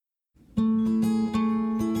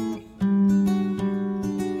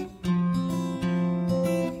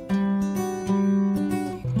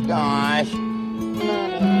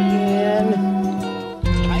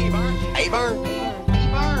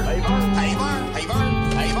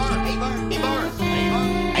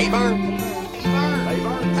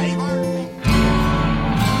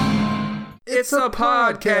It's a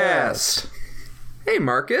podcast. Hey,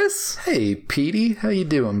 Marcus. Hey, Petey. How you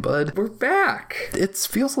doing, bud? We're back. It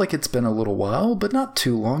feels like it's been a little while, but not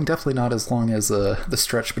too long. Definitely not as long as the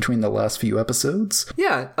stretch between the last few episodes.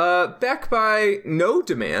 Yeah, back by no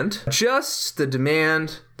demand. Just the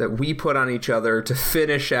demand that we put on each other to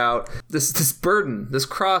finish out this burden, this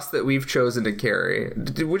cross that we've chosen to carry.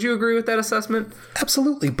 Would you agree with that assessment?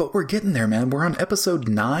 Absolutely, but we're getting there, man. We're on episode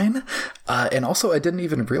 9, and also I didn't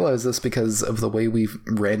even realize this because of the way we've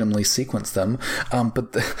randomly sequenced them,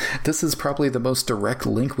 but this is probably the most direct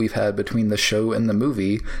link we've had between the show and the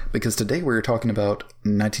movie, because today we're talking about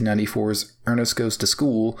 1994's Ernest Goes to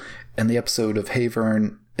School, and the episode of Hey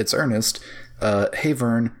Vern, It's Ernest, Hey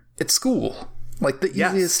Vern, It's School. Like the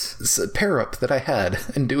easiest pair-up that I had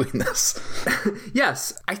in doing this.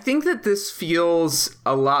 Yes, I think that this feels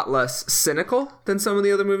a lot less cynical than some of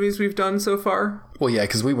the other movies we've done so far. Well, yeah,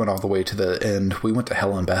 because we went all the way to the end. We went to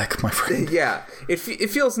hell and back, my friend. Yeah, it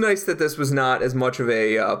feels nice that this was not as much of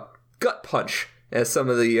a gut punch as some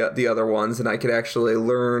of the other ones, and I could actually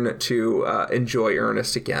learn to enjoy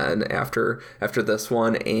Ernest again after this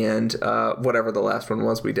one and whatever the last one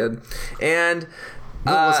was we did. And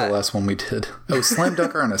what was the last one we did? Oh, Slam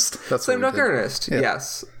Dunk Ernest. That's Slam Dunk Ernest, yeah.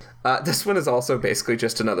 Yes. This one is also basically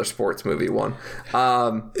just another sports movie one.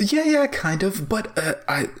 Yeah, kind of. But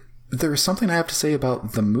there's something I have to say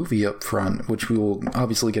about the movie up front, which we will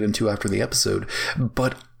obviously get into after the episode.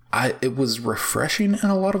 But it was refreshing in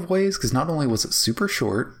a lot of ways, because not only was it super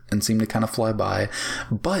short and seemed to kind of fly by,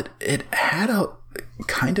 but it had a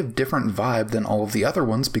kind of different vibe than all of the other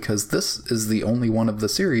ones, because this is the only one of the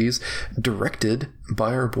series directed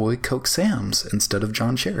by our boy Coke Sams instead of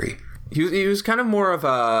John Cherry. He was kind of more of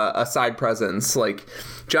a side presence. Like,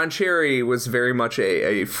 John Cherry was very much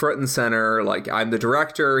a front and center, like, I'm the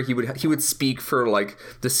director. He would speak for, like,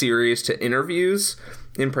 the series to interviews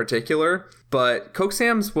in particular. But Coke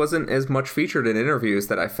Sams wasn't as much featured in interviews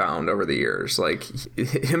that I found over the years. Like,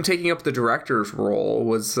 him taking up the director's role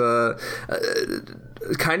was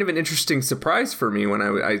kind of an interesting surprise for me when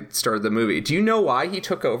I started the movie. Do you know why he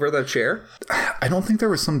took over the chair? I don't think there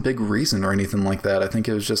was some big reason or anything like that. I think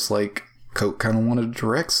it was just like Coke kind of wanted to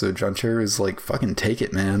direct, so John Cherry was like, fucking take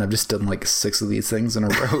it, man. I've just done like 6 of these things in a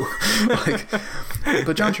row.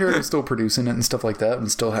 But John Cherry was still producing it and stuff like that and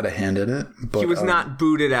still had a hand in it. But he was not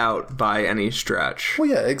booted out by any stretch. Well,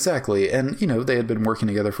 yeah, exactly. And, they had been working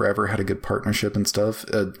together forever, had a good partnership and stuff.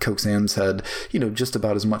 Coke Sams had, just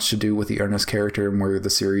about as much to do with the Ernest character and where the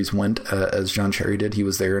series went as John Cherry did. He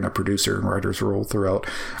was there in a producer and writer's role throughout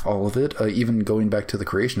all of it, even going back to the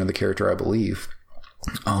creation of the character, I believe.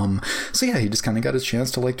 So yeah, he just kind of got his chance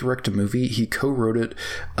to like direct a movie. He co-wrote it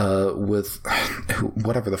with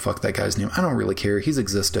whatever the fuck that guy's name. I don't really care. He's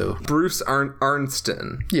Existo. Bruce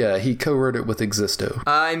Arnston. Yeah, he co-wrote it with Existo.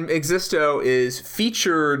 And Existo is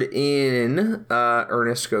featured in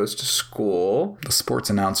Ernest Goes to School. The sports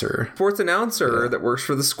announcer. That works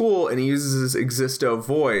for the school, and he uses his Existo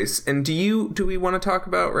voice. And do we want to talk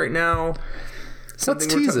about right now? Let's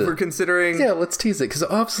tease it. We're considering. Yeah, let's tease it, because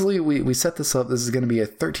obviously we set this up. This is going to be a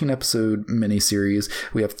 13-episode miniseries.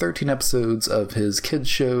 We have 13 episodes of his kids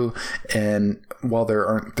show, and while there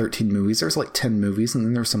aren't 13 movies, there's like 10 movies, and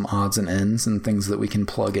then there's some odds and ends and things that we can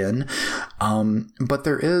plug in. But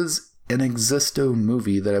there is an Existo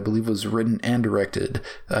movie that I believe was written and directed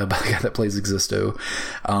by the guy that plays Existo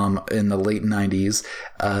in the late 90s.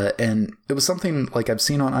 And it was something like I've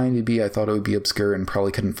seen on IMDb. I thought it would be obscure and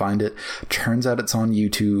probably couldn't find it. Turns out it's on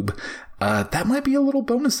YouTube. That might be a little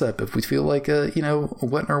bonus up if we feel like, wetting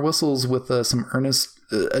our whistles with some Ernest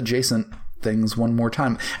adjacent things one more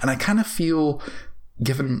time. And I kind of feel,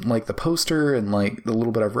 given like the poster and like the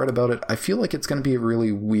little bit I've read about it, I feel like it's going to be a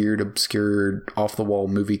really weird, obscure, off-the-wall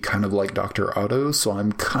movie, kind of like Dr. Otto, so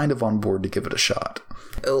I'm kind of on board to give it a shot.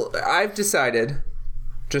 I've decided,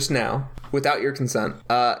 just now, without your consent,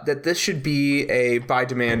 that this should be a by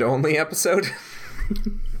demand only episode.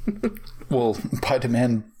 Well, by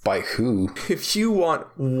demand by who? If you want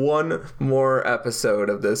one more episode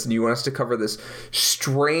of this and you want us to cover this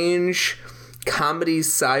strange comedy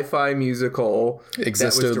sci-fi musical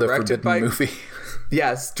Existo, the Forbidden Movie.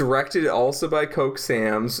 Yes, directed also by Coke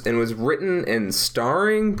Sams, and was written and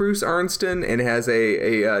starring Bruce Arnston, and has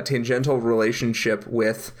a tangential relationship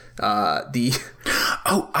with the...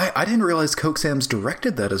 Oh, I didn't realize Coke Sams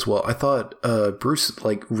directed that as well. I thought Bruce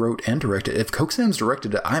wrote and directed. If Coke Sams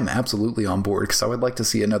directed it, I'm absolutely on board, because I would like to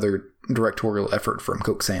see another directorial effort from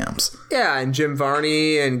Coke Sams. Yeah, and Jim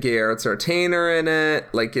Varney and Garrett Sartain are in it.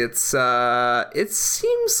 It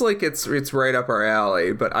seems like it's right up our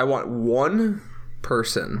alley, but I want one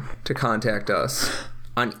person to contact us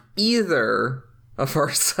on either of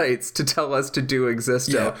our sites to tell us to do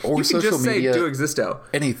Existo. Yeah, or you can social just media, say do Existo.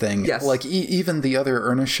 Anything. Yes. Like even the other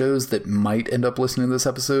Ernest shows that might end up listening to this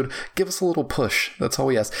episode, give us a little push. That's all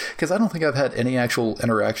we ask. Because I don't think I've had any actual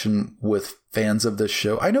interaction with fans of this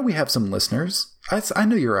show. I know we have some listeners. I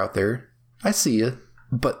know you're out there. I see you.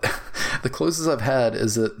 But the closest I've had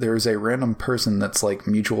is that there's a random person that's like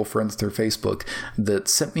mutual friends through Facebook that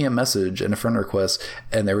sent me a message and a friend request,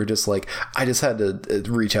 and they were just like, I just had to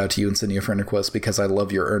reach out to you and send you a friend request because I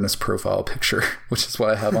love your Ernest profile picture, which is what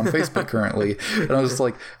I have on Facebook currently. And I was just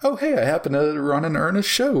like, oh, hey, I happen to run an Ernest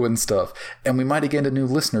show and stuff. And we might have gained a new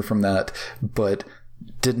listener from that, but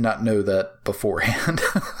did not know that beforehand.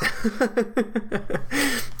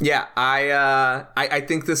 Yeah, I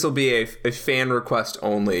think this will be a fan request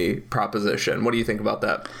only proposition. What do you think about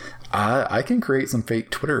that? I can create some fake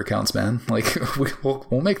Twitter accounts, man. Like,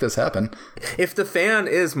 we'll make this happen. If the fan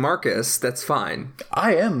is Marcus, that's fine.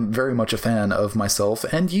 I am very much a fan of myself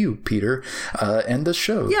and you, Peter, and the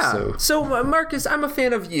show. Yeah. So Marcus, I'm a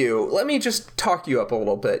fan of you. Let me just talk you up a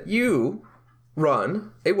little bit. You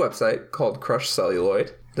run a website called Crush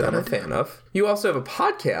Celluloid that I'm a fan of. You also have a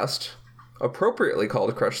podcast appropriately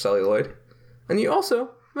called Crush Celluloid. And you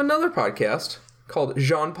also have another podcast called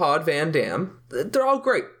Jean Pod Van Dam. They're all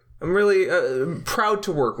great. I'm really proud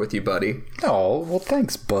to work with you, buddy. Oh, well,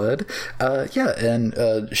 thanks, bud. Yeah,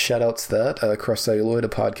 and shout outs to that. Crush Celluloid, a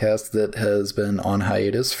podcast that has been on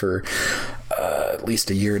hiatus for at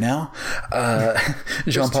least a year now.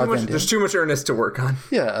 Jean-Pod Van Dam. There's too much Ernest to work on.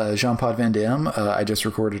 Yeah, Jean-Pod Van Dam. I just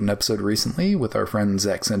recorded an episode recently with our friend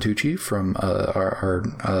Zach Santucci from our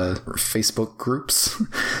Facebook groups,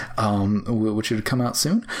 which should come out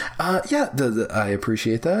soon. Yeah, I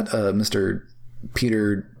appreciate that. Mr.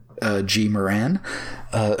 Peter G. Moran,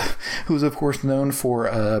 who's of course known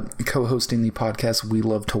for co-hosting the podcast We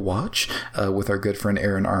Love to Watch with our good friend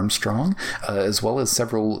Aaron Armstrong, as well as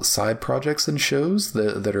several side projects and shows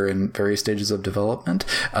that are in various stages of development.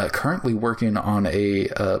 Currently working on a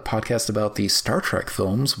podcast about the Star Trek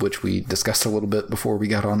films, which we discussed a little bit before we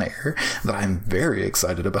got on air, that I'm very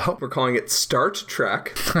excited about. We're calling it Start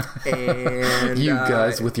Trek. And you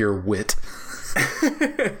guys with your wit.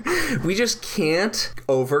 We just can't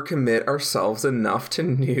overcommit ourselves enough to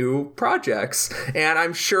new projects. And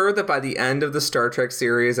I'm sure that by the end of the Star Trek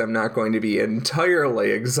series, I'm not going to be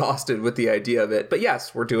entirely exhausted with the idea of it. But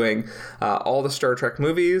yes, we're doing all the Star Trek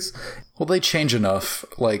movies. Well, they change enough,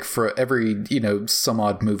 like for every, some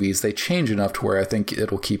odd movies, they change enough to where I think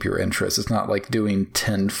it'll keep your interest. It's not like doing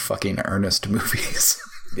 10 fucking Ernest movies.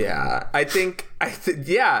 Yeah,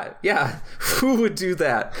 yeah. Who would do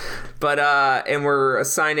that? But, and we're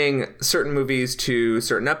assigning certain movies to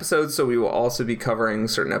certain episodes, so we will also be covering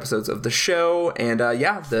certain episodes of the show. And,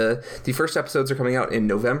 the first episodes are coming out in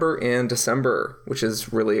November and December, which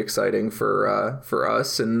is really exciting for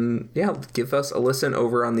us. And, yeah, give us a listen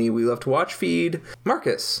over on the We Love to Watch feed.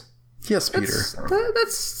 Marcus. Yes, Peter.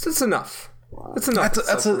 That's enough. That's enough.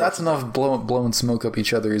 That's enough blowing smoke up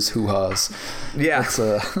each other's hoo-has. Yeah.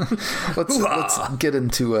 Let's get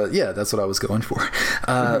into that's what I was going for.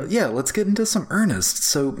 Let's get into some Ernest.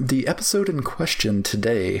 So the episode in question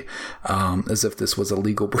today, as if this was a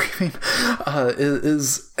legal briefing,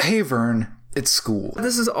 is Hey Vern, it's school.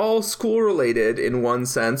 This is all school related in one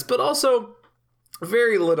sense, but also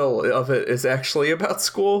very little of it is actually about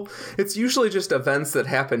school. It's usually just events that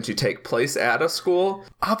happen to take place at a school.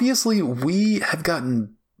 Obviously, we have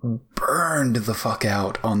gotten burned the fuck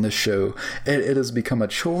out on this show. It has become a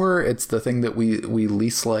chore. It's the thing that we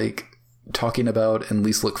least like talking about and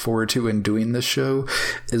least look forward to in doing this show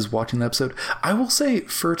is watching the episode. I will say,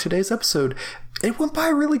 for today's episode, it went by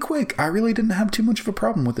really quick. I really didn't have too much of a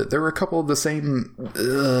problem with it. There were a couple of the same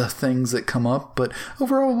things that come up, but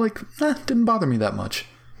overall, didn't bother me that much.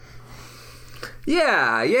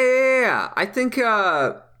 Yeah. I think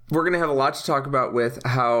we're going to have a lot to talk about with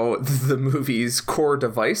how the movie's core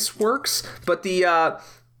device works, but the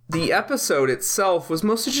episode itself was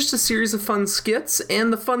mostly just a series of fun skits,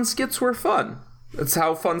 and the fun skits were fun. That's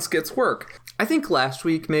how fun skits work. I think last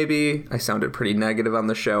week, maybe, I sounded pretty negative on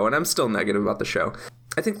the show, and I'm still negative about the show.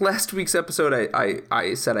 I think last week's episode,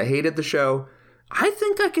 I said I hated the show. I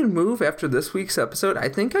think I can move after this week's episode. I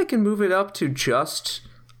think I can move it up to just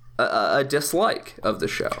a dislike of the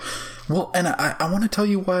show. Well, and I want to tell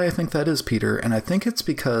you why I think that is, Peter, and I think it's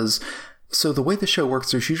because... So the way the show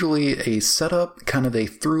works, there's usually a setup, kind of a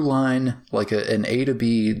through line, like an A to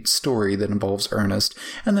B story that involves Ernest,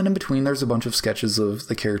 and then in between there's a bunch of sketches of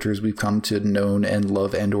the characters we've come to know and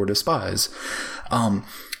love and or despise.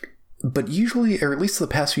 But usually, or at least the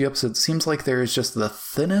past few episodes, it seems like there is just the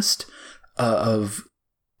thinnest of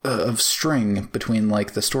string between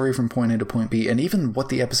like the story from point A to point B and even what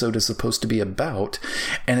the episode is supposed to be about,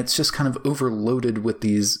 and it's just kind of overloaded with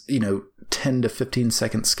these 10 to 15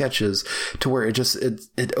 second sketches to where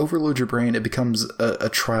it overloads your brain. It becomes a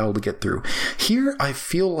trial to get through. Here I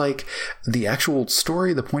feel like the actual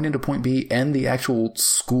story, the point A to point B, and the actual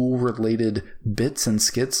school related bits and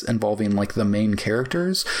skits involving like the main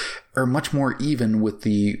characters are much more even with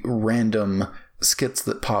the random skits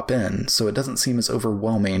that pop in, so it doesn't seem as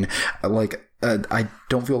overwhelming. I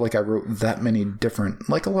don't feel like I wrote that many different,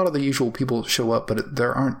 like a lot of the usual people show up, but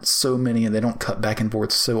there aren't so many, and they don't cut back and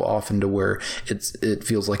forth so often to where it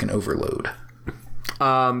feels like an overload.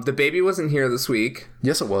 The baby wasn't here this week.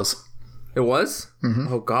 Yes, it was. It was? Mm-hmm.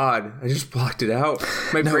 Oh, God. I just blocked it out.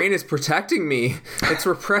 My brain is protecting me. It's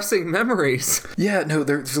repressing memories. Yeah, no,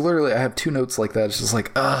 there's literally, I have 2 notes like that. It's just like,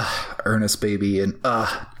 Ernest baby and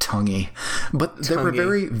Tonguey. But they were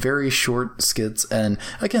very, very short skits. And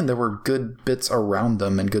again, there were good bits around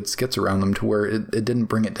them and good skits around them to where it didn't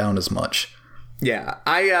bring it down as much. Yeah.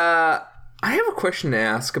 I have a question to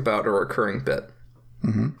ask about a recurring bit.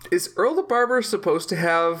 Mm-hmm. Is Earl the Barber supposed to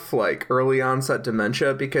have like early onset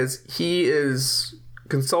dementia because he is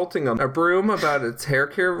consulting a broom about its hair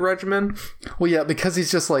care regimen? Well, yeah, because he's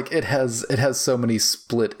just like it has so many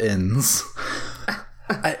split ends.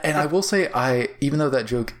 And I will say, even though that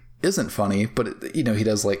joke isn't funny, but he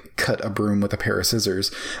does like cut a broom with a pair of scissors,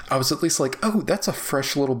 I was at least like, oh, that's a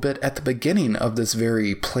fresh little bit at the beginning of this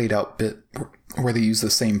very played out bit where they use the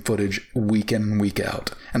same footage week in and week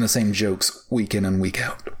out and the same jokes week in and week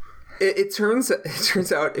out. It turns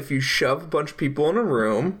out if you shove a bunch of people in a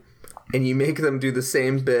room and you make them do the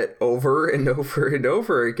same bit over and over and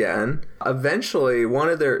over again, eventually one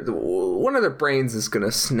of their brains is going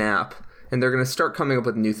to snap. And they're going to start coming up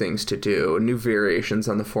with new things to do, new variations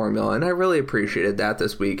on the formula. And I really appreciated that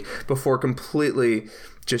this week before completely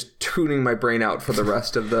just tuning my brain out for the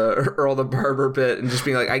rest of the Earl the Barber bit and just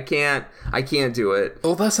being like, I can't do it.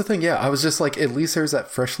 Well, that's the thing. Yeah, I was just like, at least there's that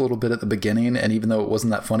fresh little bit at the beginning. And even though it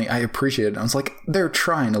wasn't that funny, I appreciated it. I was like, they're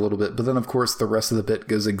trying a little bit. But then, of course, the rest of the bit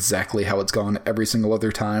goes exactly how it's gone every single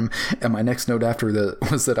other time. And my next note after that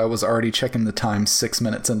was that I was already checking the time 6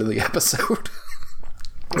 minutes into the episode.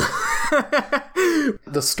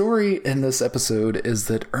 The story in this episode is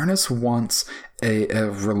that Ernest wants a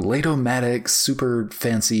relatomatic, super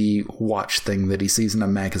fancy watch thing that he sees in a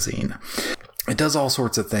magazine. It does all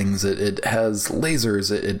sorts of things. It has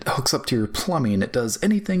lasers. It hooks up to your plumbing. It does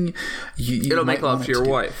anything you It'll make love to your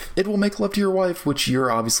wife. It will make love to your wife, which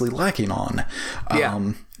you're obviously lacking on.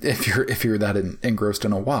 Yeah. If you're that engrossed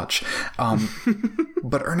in a watch.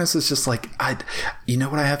 But Ernest is just like, you know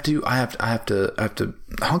what I have to do? I have to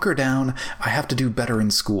hunker down. I have to do better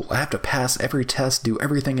in school. I have to pass every test, do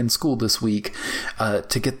everything in school this week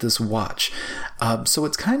to get this watch. So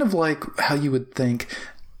it's kind of like how you would think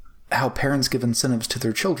how parents give incentives to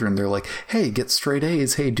their children. They're like, hey, get straight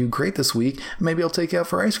A's. Hey, do great this week. Maybe I'll take you out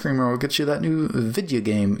for ice cream or I'll get you that new video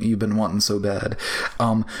game you've been wanting so bad.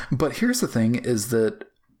 But here's the thing is that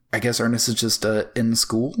I guess Ernest is just in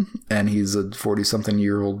school, and he's a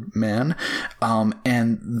 40-something-year-old man.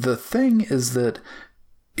 And the thing is that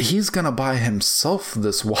he's going to buy himself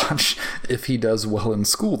this watch if he does well in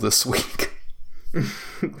school this week.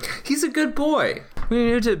 He's a good boy.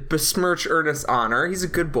 We need to besmirch Ernest's honor. He's a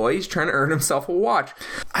good boy. He's trying to earn himself a watch.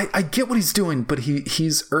 I get what he's doing, but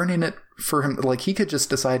he's earning it for him. Like, he could just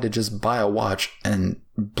decide to just buy a watch and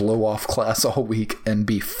blow off class all week and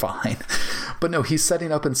be fine. But no, he's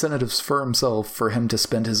setting up incentives for himself for him to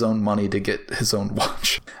spend his own money to get his own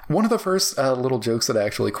watch. One of the first little jokes that I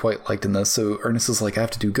actually quite liked in this, so Ernest is like, I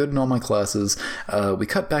have to do good in all my classes. We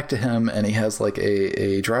cut back to him, and he has like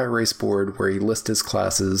a dry erase board where he lists his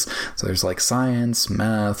classes. So there's like science,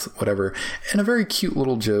 math, whatever. And a very cute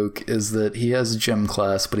little joke is that he has gym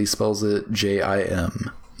class, but he spells it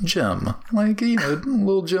J-I-M. Jim. Like,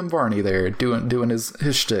 little Jim Varney there doing his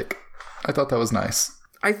shtick. I thought that was nice.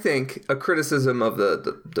 I think a criticism of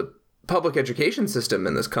the public education system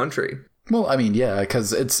in this country. Well, I mean, yeah,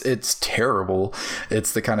 because it's terrible.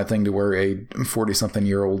 It's the kind of thing to where a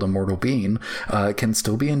 40-something-year-old immortal being can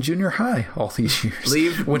still be in junior high all these years.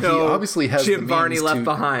 Leave when no he obviously has Jim Varney left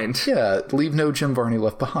behind. Yeah, leave no Jim Varney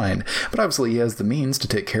left behind. But obviously he has the means to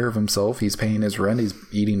take care of himself. He's paying his rent. He's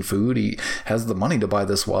eating food. He has the money to buy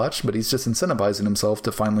this watch, but he's just incentivizing himself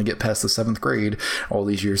to finally get past the 7th grade all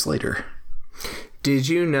these years later. Did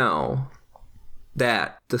you know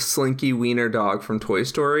that the Slinky Wiener dog from Toy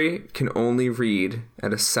Story can only read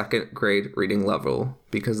at a 2nd grade reading level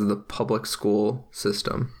because of the public school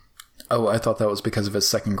system? Oh, I thought that was because of his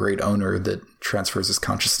 2nd grade owner that transfers his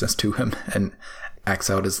consciousness to him. And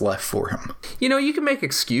acts out his life for him. You know, you can make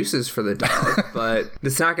excuses for the dog, but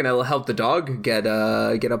it's not going to help the dog get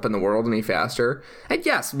up in the world any faster. And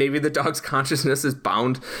yes, maybe the dog's consciousness is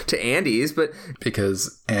bound to Andy's, but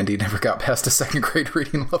because Andy never got past a second grade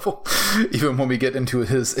reading level, even when we get into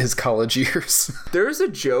his college years. There's a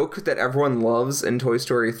joke that everyone loves in Toy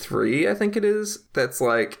Story 3, I think it is, that's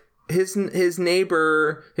like, his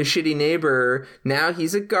neighbor, his shitty neighbor, now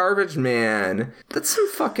he's a garbage man. That's some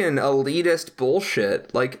fucking elitist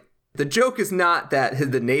bullshit. Like, the joke is not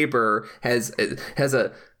that the neighbor has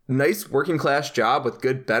a nice working class job with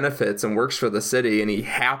good benefits and works for the city, and he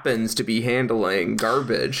happens to be handling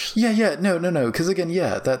garbage. No, because again,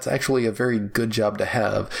 that's actually a very good job to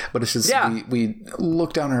have, but it's just we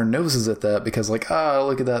look down our noses at that because like,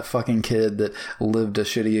 look at that fucking kid that lived a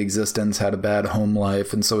shitty existence, had a bad home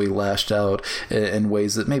life, and so he lashed out in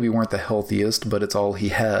ways that maybe weren't the healthiest, but it's all he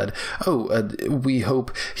had. We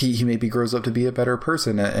hope he maybe grows up to be a better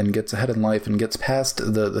person and gets ahead in life and gets past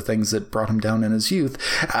the things that brought him down in his youth.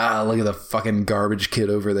 Look at the fucking garbage kid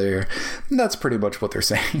over there. That's pretty much what they're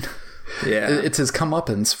saying. Yeah. It's his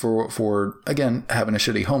comeuppance for again, having a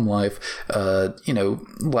shitty home life,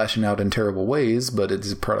 lashing out in terrible ways, but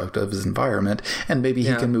it's a product of his environment. And maybe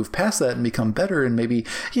he can move past that and become better. And maybe,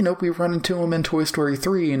 we run into him in Toy Story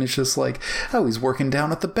 3 and it's just like, he's working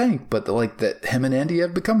down at the bank, but like that him and Andy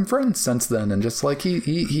have become friends since then. And just like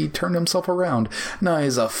he turned himself around. Now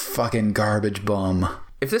he's a fucking garbage bum.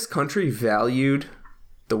 If this country valued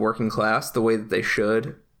the working class the way that they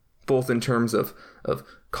should, both in terms of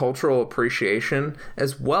cultural appreciation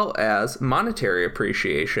as well as monetary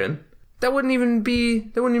appreciation, that wouldn't even be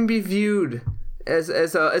viewed as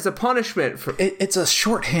a punishment for it's a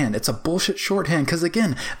shorthand. It's a bullshit shorthand because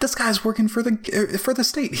again, this guy's working for the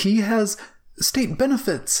state. He has state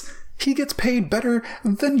benefits. He gets paid better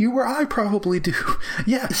than you or I probably do.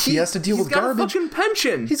 Yeah, he has to deal with garbage. He's got a fucking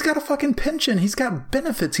pension. He's got a fucking pension. He's got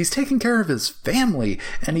benefits. He's taking care of his family,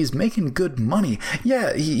 and he's making good money.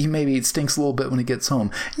 Yeah, he maybe stinks a little bit when he gets home.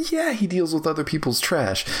 Yeah, he deals with other people's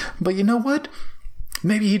trash. But you know what?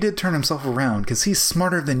 Maybe he did turn himself around, because he's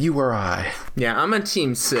smarter than you or I. Yeah, I'm on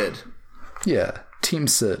Team Sid. Yeah, Team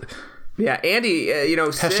Sid. Yeah, Andy,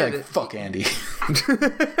 Hashtag Sid... fuck Andy.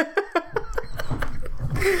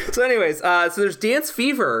 So anyways, so there's dance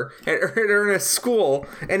fever they're in a school,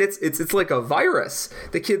 and it's like a virus.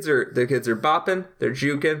 The kids are bopping, they're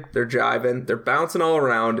juking, they're jiving, they're bouncing all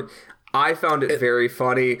around. I found it very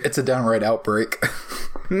funny. It's a downright outbreak.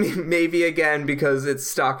 Maybe again because it's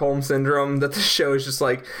Stockholm syndrome that the show is just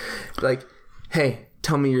like, hey,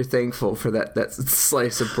 tell me you're thankful for that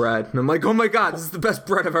slice of bread. And I'm like, oh my God, this is the best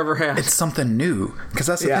bread I've ever had. It's something new. Because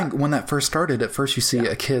that's the thing. When that first started, at first you see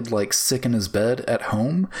a kid like sick in his bed at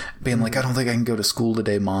home being like, I don't think I can go to school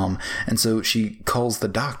today, Mom. And so she calls the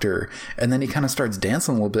doctor, and then he kind of starts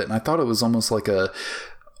dancing a little bit. And I thought it was almost like a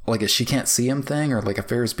she can't see him thing, or like a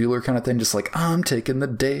Ferris Bueller kind of thing, just like, I'm taking the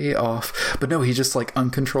day off. But no, he's just like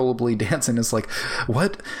uncontrollably dancing. It's like,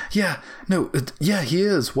 what? Yeah, no, he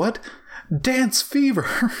is. What? Dance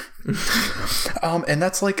fever. And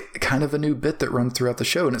that's like kind of a new bit that runs throughout the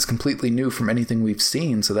show, and it's completely new from anything we've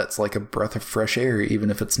seen, so that's like a breath of fresh air, even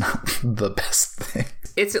if it's not the best thing.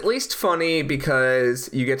 It's at least funny because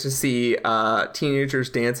you get to see teenagers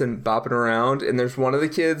dancing, bopping around, and there's one of the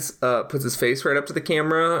kids puts his face right up to the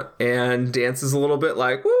camera and dances a little bit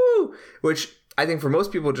like, woo, which I think for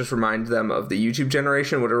most people just remind them of the YouTube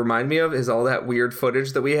generation. What it remind me of is all that weird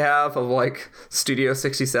footage that we have of like Studio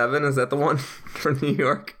 67. Is that the one from New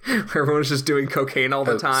York? Where everyone's just doing cocaine all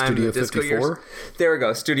the time. Studio 54? There we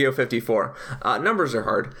go. Studio 54. Numbers are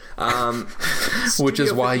hard. Which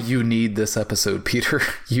is why you need this episode, Peter.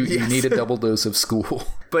 You need a double dose of school.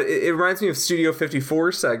 But it reminds me of Studio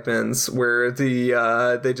 54 segments where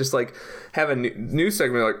they just like have a new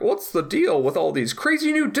segment like, what's the deal with all these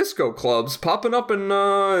crazy new disco clubs popping up in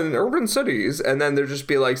urban cities? And then there'd just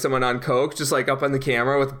be like someone on coke just like up on the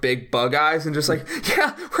camera with big bug eyes and just like,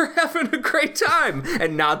 yeah, we're having a great time,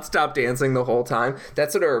 and not stop dancing the whole time.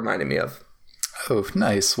 That's what it reminded me of. Oh,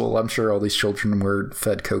 nice. Well, I'm sure all these children were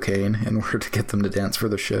fed cocaine in order to get them to dance for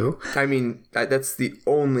the show. I mean, that's the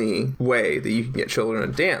only way that you can get children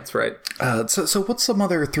to dance, right? So what's some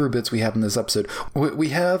other through bits we have in this episode? We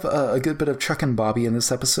have a good bit of Chuck and Bobby in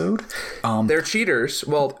this episode. They're cheaters.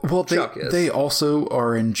 Well, Chuck is. They also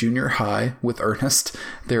are in junior high with Ernest.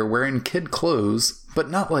 They're wearing kid clothes, but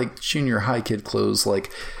not like junior high kid clothes,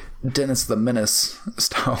 like Dennis the Menace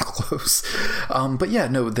style clothes. But yeah,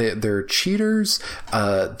 no, they're cheaters.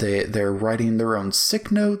 They're writing their own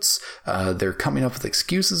sick notes. They're coming up with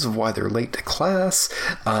excuses of why they're late to class.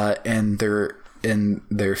 And they're in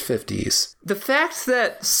their 50s. The fact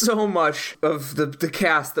that so much of the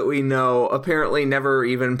cast that we know apparently never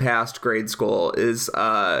even passed grade school is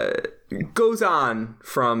goes on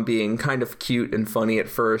from being kind of cute and funny at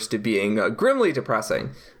first to being grimly depressing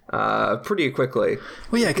pretty quickly.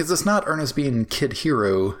 Well, yeah, because it's not Ernest being kid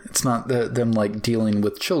hero. It's not them like dealing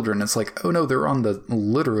with children. It's like, oh no, they're on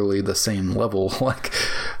literally the same level. like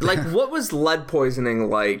what was lead poisoning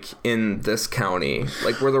like in this county?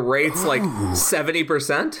 Like, were the rates like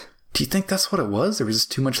 70%? Do you think that's what it was? There was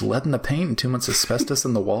just too much lead in the paint and too much asbestos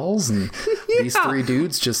in the walls, and these three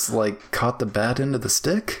dudes just like caught the bad end of the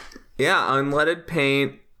stick? Yeah, unleaded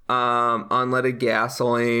paint, unleaded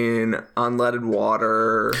gasoline, unleaded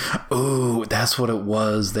water. Oh, that's what it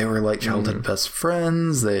was. They were like childhood best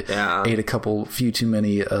friends. They ate a few too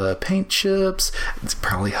many paint chips. It's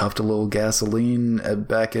probably huffed a little gasoline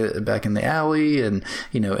back in the alley, and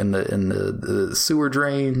in the sewer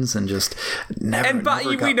drains, and just never. And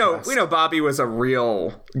we know Bobby was a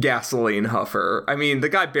real gasoline huffer. I mean, the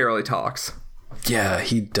guy barely talks. Yeah,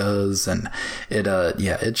 he does, and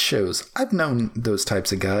it shows. I've known those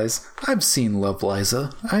types of guys. I've seen Love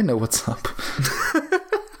Liza. I know what's up.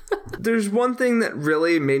 There's one thing that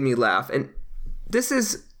really made me laugh, and this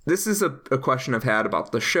is a question I've had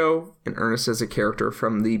about the show and Ernest as a character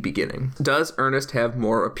from the beginning. Does Ernest have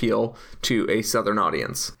more appeal to a Southern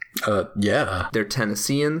audience? Yeah. They're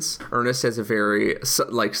Tennesseans. Ernest has a very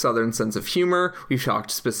Southern sense of humor. We've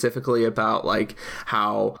talked specifically about like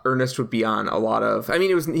how Ernest would be on a lot of. I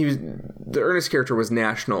mean, the Ernest character was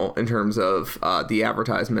national in terms of the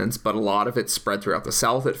advertisements, but a lot of it spread throughout the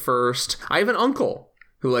South at first. I have an uncle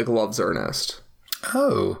who loves Ernest.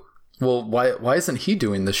 Oh. Well, why isn't he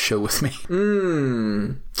doing this show with me?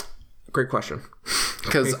 Great question.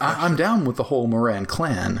 Because I'm down with the whole Moran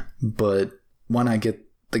clan, but why not get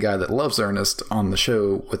the guy that loves Ernest on the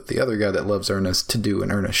show with the other guy that loves Ernest to do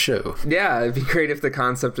an Ernest show? Yeah, it'd be great if the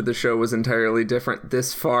concept of the show was entirely different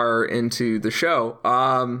this far into the show.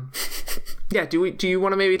 Yeah, do you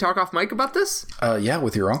want to maybe talk off mic about this? Yeah,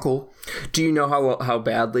 with your uncle. Do you know how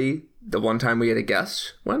badly the one time we had a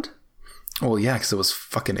guest went? Well, yeah, because it was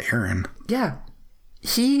fucking Aaron. Yeah.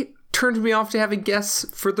 He turned me off to having guests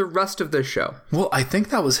for the rest of the show. Well, I think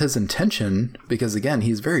that was his intention, because, again,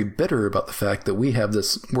 he's very bitter about the fact that we have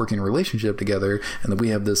this working relationship together and that we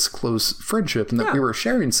have this close friendship and that we were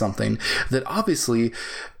sharing something that obviously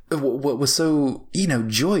what was so,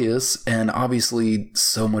 joyous and obviously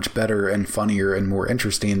so much better and funnier and more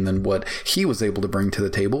interesting than what he was able to bring to the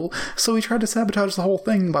table. So he tried to sabotage the whole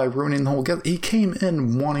thing by ruining the whole game. He came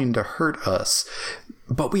in wanting to hurt us,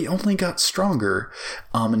 but we only got stronger.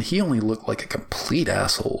 And he only looked like a complete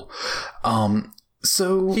asshole.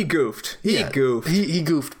 So he goofed. He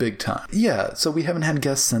goofed big time. Yeah. So we haven't had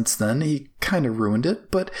guests since then. He kind of ruined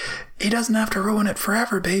it, but he doesn't have to ruin it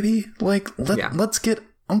forever, baby. Let's get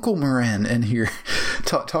Uncle Moran in here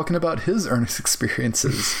talking about his Ernest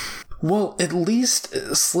experiences. Well, at least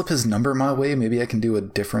slip his number my way. Maybe I can do a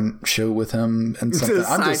different show with him and something.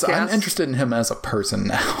 I'm interested in him as a person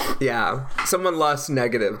now. Yeah. Someone less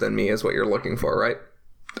negative than me is what you're looking for, right?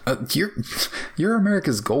 You're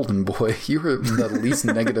America's golden boy. You're the least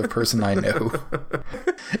negative person I know.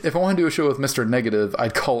 If I want to do a show with Mr. Negative,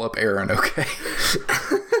 I'd call up Aaron, okay?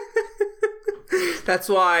 That's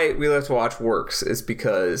why We Live to Watch works, is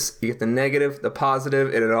because you get the negative, the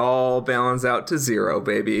positive, and it all balances out to zero,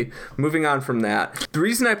 baby. Moving on from that. The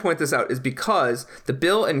reason I point this out is because the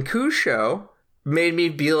Bill and Koo show made me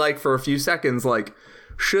be like, for a few seconds, like,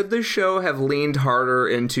 should the show have leaned harder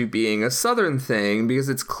into being a Southern thing? Because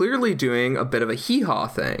it's clearly doing a bit of a hee-haw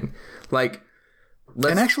thing. Like,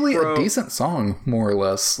 and actually a decent song, more or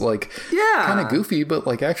less. Like, yeah, kind of goofy, but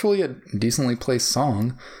like actually a decently placed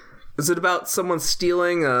song. Is it about someone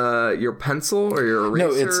stealing your pencil or your eraser?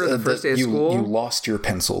 No, it's the first day of school? You lost your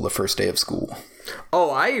pencil the first day of school. Oh,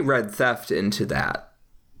 I read theft into that.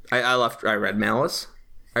 I read malice.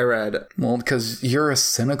 Well, because you're a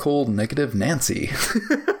cynical, negative Nancy.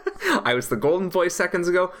 I was the golden boy seconds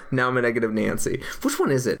ago. Now I'm a negative Nancy. Which one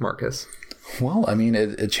is it, Marcus? Well, I mean,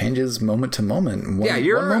 it changes moment to moment.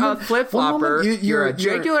 You're a flip-flopper. You're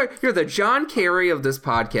the John Kerry of this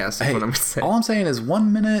podcast, is what I'm saying. All I'm saying is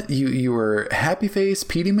 1 minute you were happy face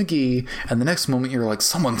Petey McGee, and the next moment you're like,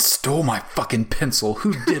 someone stole my fucking pencil.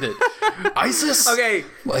 Who did it? ISIS? Okay.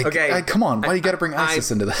 Come on. Why do you got to bring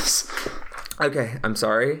ISIS into this? Okay, I'm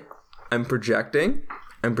sorry. I'm projecting.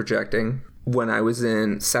 When I was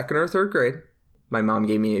in 2nd or 3rd grade, my mom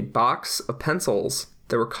gave me a box of pencils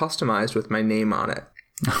that were customized with my name on it.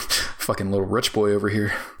 Fucking little rich boy over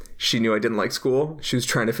here. she knew I didn't like school. She was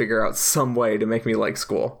trying to figure out some way to make me like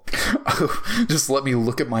school. Oh, just let me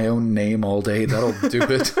look at my own name all day. That'll do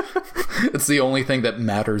it. It's the only thing that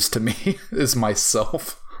matters to me is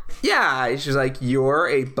myself. Yeah, she's like, you're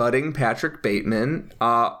a budding Patrick Bateman.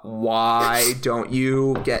 Why don't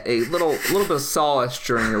you get a little bit of solace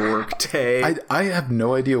during your work day? I have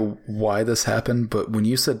no idea why this happened, but when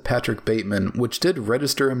you said Patrick Bateman, which did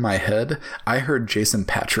register in my head, I heard Jason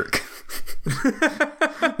Patrick.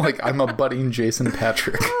 Like, I'm a budding Jason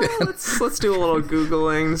Patrick. Let's do a little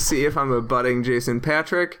Googling to see if I'm a budding Jason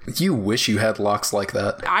Patrick. You wish you had locks like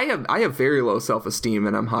that. I have very low self-esteem,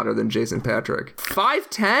 and I'm hotter than Jason Patrick.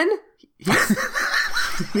 5'10"?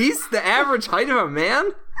 He's the average height of a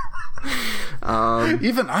man?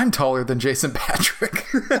 Even I'm taller than Jason Patrick.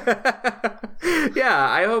 Yeah,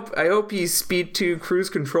 I hope he speed 2 cruise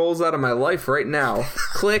controls out of my life right now.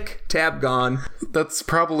 Click, tab gone.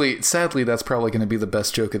 Sadly, that's probably going to be the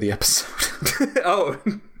best joke of the episode. Oh,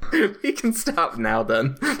 we can stop now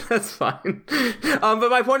then. That's fine. But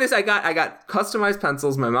my point is, I got customized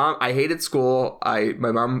pencils. I hated school.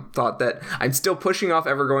 My mom thought that I'm still pushing off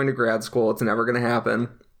ever going to grad school. It's never going to happen.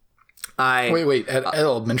 Wait. At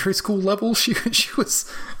elementary school level, she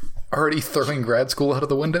was already throwing grad school out of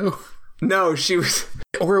the window? No, she was...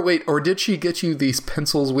 Or did she get you these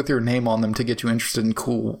pencils with your name on them to get you interested in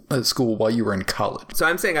school while you were in college? So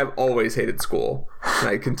I'm saying I've always hated school, and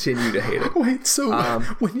I continue to hate it. Wait, so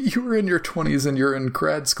when you were in your 20s and you're in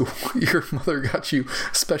grad school, your mother got you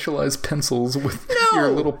specialized pencils with your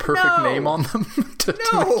little perfect name on them to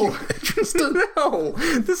make you interested? No,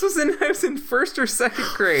 this was I was in 1st or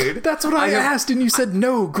 2nd grade. That's what I asked, and you said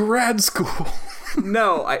no, grad school.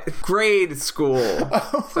 No, grade school.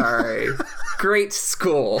 Sorry. Great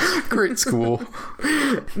school. Great school.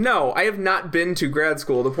 No, I have not been to grad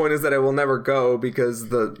school. The point is that I will never go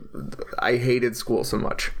because I hated school so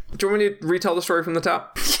much. Do you want me to retell the story from the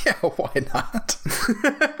top? Yeah, why not?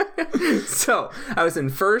 So, I was in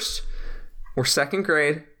 1st or 2nd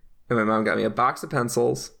grade, and my mom got me a box of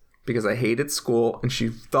pencils because I hated school, and she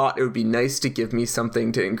thought it would be nice to give me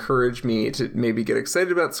something to encourage me to maybe get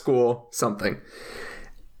excited about school, something.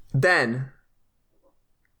 Then,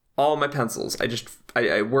 all my pencils,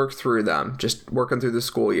 I worked through them, just working through the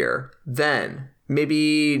school year. Then,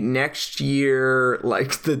 maybe next year,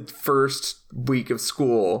 like the first week of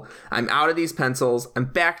school, I'm out of these pencils, I'm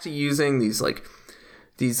back to using these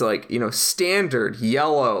standard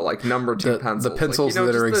yellow, number 2 pencils. The pencils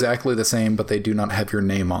that are exactly the same, but they do not have your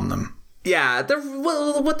name on them. Yeah, they're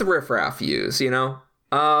what the riffraff use,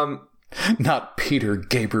 Not Peter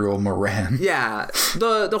Gabriel Moran. Yeah,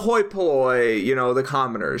 the hoi polloi, the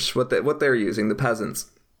commoners, what they're using, the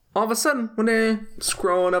peasants. All of a sudden, when I'm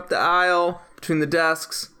scrolling up the aisle between the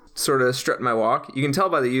desks, sort of strutting my walk, you can tell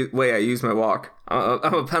by the way I use my walk.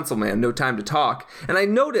 I'm a pencil man, no time to talk. And I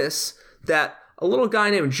notice that a little guy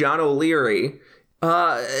named John O'Leary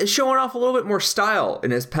is showing off a little bit more style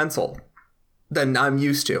in his pencil than I'm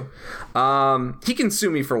used to. He can sue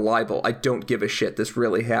me for libel. I don't give a shit. This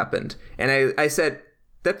really happened. And I said,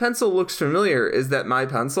 that pencil looks familiar. Is that my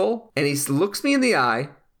pencil? And he looks me in the eye.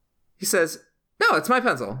 He says, no, it's my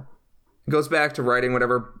pencil. Goes back to writing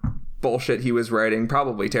whatever bullshit he was writing,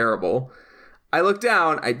 probably terrible. I look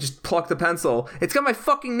down, I just pluck the pencil. It's got my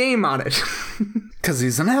fucking name on it. Because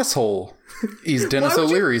he's an asshole. He's Dennis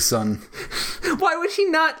O'Leary's son. Why would he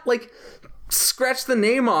not, scratch the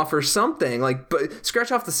name off or something? But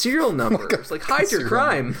scratch off the serial numbers. Hide your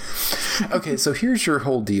crime. Okay, so here's your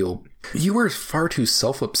whole deal. You were far too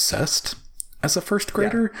self-obsessed as a 1st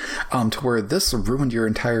grader, to where this ruined your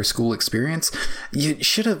entire school experience. You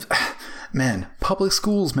should have... Man, public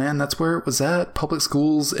schools, man, that's where it was at. Public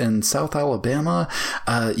schools in South Alabama.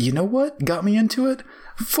 You know what got me into it?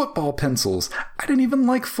 Football pencils. I didn't even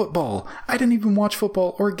like football. I didn't even watch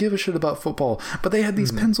football or give a shit about football. But they had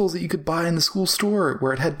these pencils that you could buy in the school store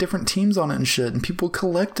where it had different teams on it and shit. And people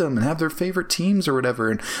collect them and have their favorite teams or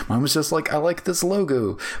whatever. And mine was just like, I like this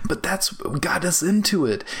logo. But that's what got us into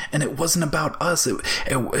it. And it wasn't about us.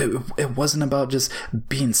 It wasn't about just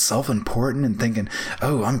being self-important and thinking,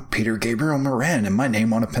 oh, I'm Peter Gabriel Moran and my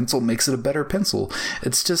name on a pencil makes it a better pencil.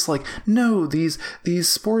 It's just like, no, these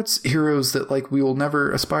sports heroes that we will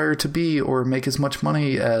never aspire to be or make as much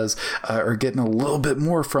money as are getting a little bit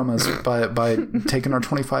more from us by taking our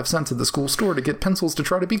 25 cents at the school store to get pencils to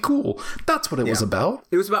try to be cool. That's what it was about.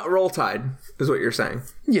 It was about Roll Tide, is what you're saying.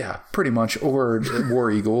 Yeah, pretty much. Or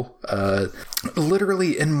War Eagle.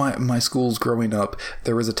 Literally in my schools growing up,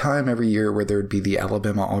 there was a time every year where there would be the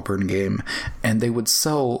Alabama-Auburn game, and they would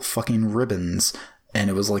sell fucking ribbons and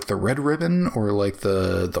it was like the red ribbon or like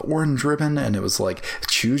the orange ribbon, and it was like,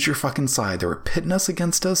 choose your fucking side. They were pitting us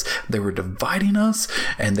against us, they were dividing us,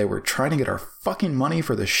 and they were trying to get our fucking money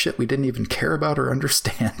for the shit we didn't even care about or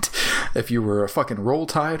understand. If you were a fucking Roll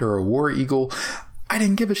Tide or a War Eagle, I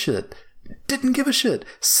didn't give a shit. Didn't give a shit.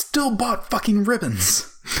 Still bought fucking ribbons.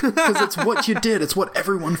 Because it's what you did. It's what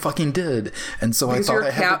everyone fucking did. And so I thought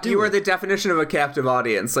I had to do You are it. the definition of a captive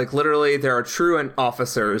audience. Like, literally, there are truant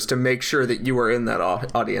officers to make sure that you are in that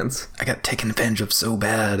audience. I got taken advantage of so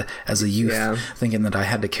bad as a youth, thinking that I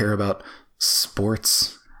had to care about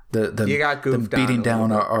sports. You got goofed them beating on down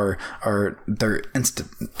their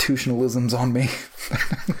institutionalisms on me.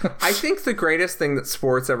 I think the greatest thing that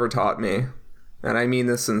sports ever taught me, and I mean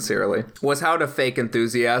this sincerely, was how to fake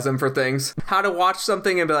enthusiasm for things. How to watch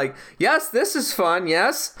something and be like, yes, this is fun,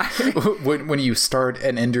 yes. when you start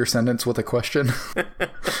and end your sentence with a question.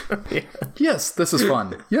 Yeah. Yes, this is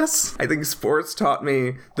fun. Yes. I think sports taught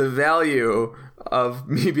me the value of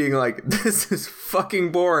me being like, this is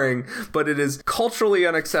fucking boring, but it is culturally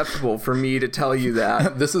unacceptable for me to tell you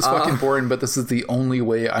that. This is fucking boring, but this is the only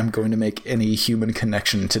way I'm going to make any human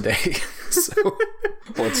connection today. So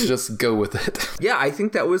let's just go with it. Yeah, I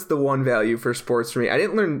think that was the one value for sports for me. I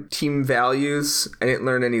didn't learn team values. I didn't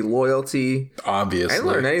learn any loyalty. Obviously. I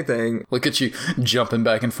didn't learn anything. Look at you jumping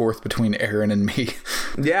back and forth between Aaron and me.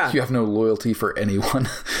 Yeah. You have no loyalty for anyone.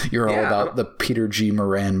 You're all about the Peter G.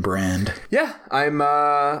 Moran brand. Yeah, I'm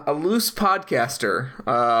a loose podcaster,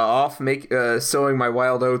 sowing my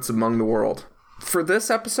wild oats among the world. For this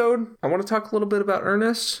episode, I want to talk a little bit about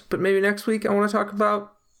Ernest, but maybe next week I want to talk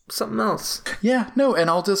about something else. Yeah, no, and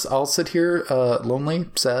I'll sit here lonely,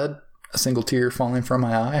 sad, a single tear falling from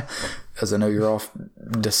my eye, as I know you're off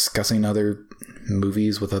discussing other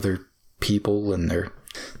movies with other people and their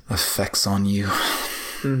effects on you.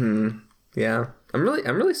 Mm-hmm. Yeah. I'm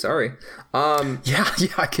really sorry. Yeah,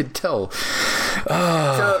 I could tell.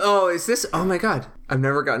 Is this? Oh my God. I've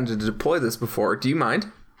never gotten to deploy this before. Do you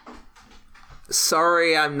mind?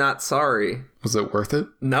 Sorry, I'm not sorry. Was it worth it?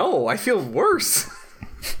 No, I feel worse.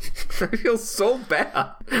 I feel so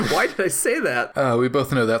bad. Why did I say that? We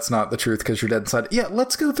both know that's not the truth because you're dead inside. Yeah,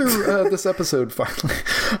 let's go through this episode finally.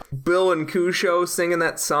 Bill and Koo show singing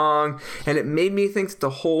that song, and it made me think that the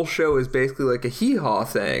whole show is basically like a hee-haw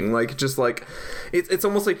thing. Like, just like, it's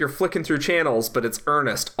almost like you're flicking through channels, but it's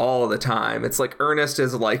Ernest all the time. It's like Ernest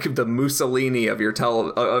is like the Mussolini of your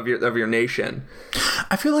of your nation.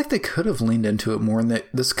 I feel like they could have leaned into it more, and that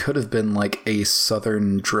this could have been like a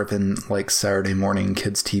Southern-driven, like Saturday morning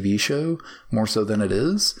kids TV show, more so than it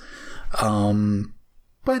is.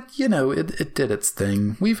 But, you know, it did its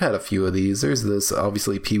thing. We've had a few of these. There's this,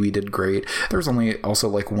 obviously, Pee-wee did great. There's only also,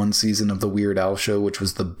 like, one season of The Weird Al Show, which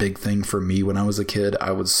was the big thing for me when I was a kid.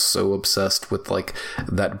 I was so obsessed with, like,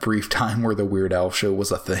 that brief time where The Weird Al Show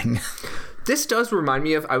was a thing. This does remind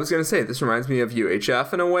me of, this reminds me of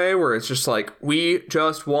UHF in a way, where it's just like, we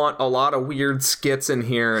just want a lot of weird skits in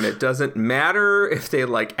here, and it doesn't matter if they,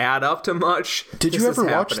 like, add up to much. Did you ever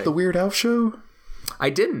watch The Weird Al Show?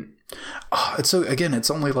 I didn't. Oh, so again, it's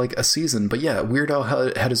only like a season, but yeah, Weird Al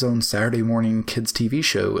had his own Saturday morning kids TV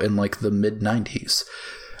show in like the mid 90s.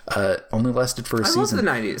 Only lasted for a season.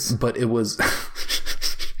 I love the 90s. But it was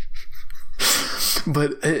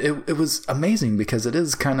but it was amazing because it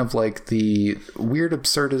is kind of like the weird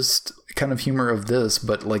absurdist kind of humor of this,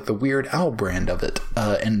 but like the Weird Al brand of it,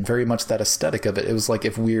 and very much that aesthetic of it. It was like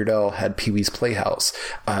if Weird Al had Pee-wee's Playhouse,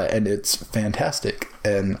 and it's fantastic,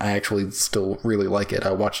 and I actually still really like it.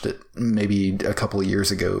 I watched it maybe a couple of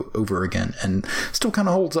years ago over again, and still kind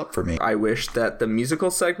of holds up for me. I wish that the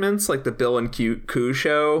musical segments, like the Bill and Koo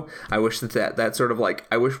show, I wish that sort of like,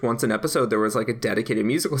 I wish once an episode there was like a dedicated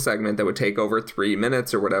musical segment that would take over 3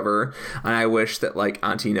 minutes or whatever, and I wish that like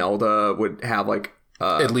Auntie Nelda would have like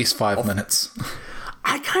at least 5 minutes.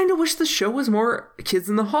 I kind of wish the show was more Kids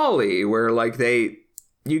in the Holly, where like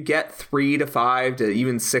you get 3 to 5 to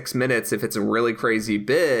even 6 minutes if it's a really crazy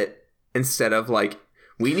bit, instead of like,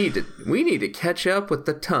 we need to catch up with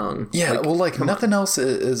the tongue. Yeah, like, well, like nothing else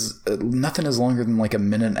is longer than like a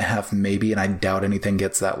minute and a half maybe, and I doubt anything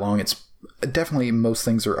gets that long. It's definitely, most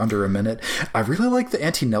things are under a minute. I really like the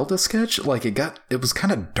Auntie Nelda sketch. Like it was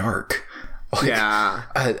kind of dark. Like, yeah,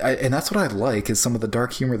 and that's what I like, is some of the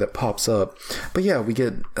dark humor that pops up. But yeah, we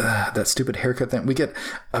get that stupid haircut thing. We get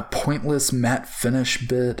a pointless matte finish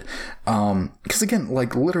bit. Because again,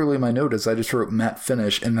 like literally my note is I just wrote matte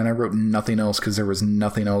finish, and then I wrote nothing else because there was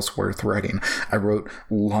nothing else worth writing. I wrote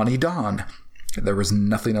Lonnie Don. There was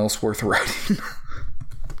nothing else worth writing.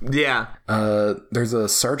 Yeah. There's a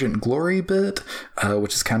Sergeant Glory bit,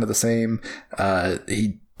 which is kind of the same.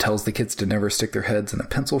 He tells the kids to never stick their heads in a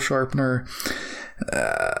pencil sharpener.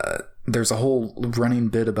 There's a whole running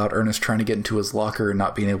bit about Ernest trying to get into his locker and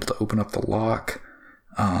not being able to open up the lock.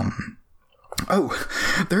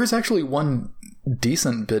 There's actually one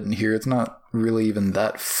decent bit in here. It's not really even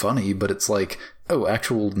that funny, but it's like,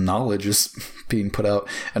 actual knowledge is being put out,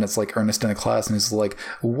 and it's like Ernest in a class, and he's like,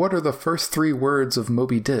 what are the first 3 words of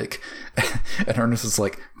Moby Dick? And Ernest is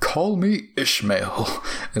like, call me Ishmael.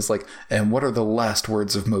 It's like, and what are the last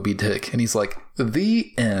words of Moby Dick? And he's like,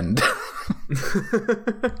 the end.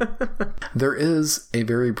 There is a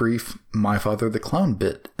very brief My Father the Clown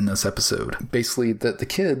bit in this episode. Basically, that the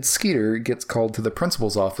kid, Skeeter, gets called to the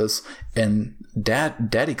principal's office, and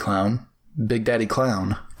Daddy Clown, Big Daddy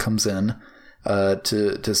Clown, comes in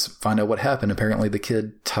to find out what happened. Apparently the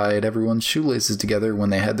kid tied everyone's shoelaces together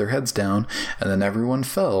when they had their heads down, and then everyone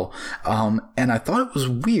fell. And I thought it was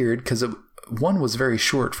weird because one was very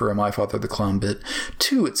short for a My Father the Clown bit.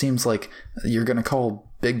 2, it seems like you're going to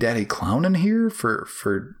call Big Daddy Clown in here for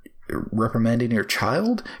reprimanding your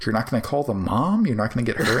child. You're not going to call the mom. You're not going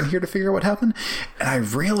to get her in here to figure out what happened. And I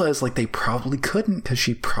realized like they probably couldn't, because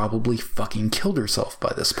she probably fucking killed herself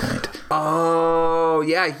by this point. Oh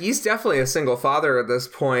yeah, he's definitely a single father at this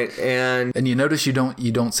point. And you notice you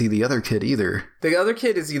don't see the other kid either. The other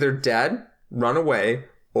kid is either dead, run away,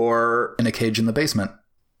 or in a cage in the basement.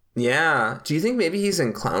 Yeah. Do you think maybe he's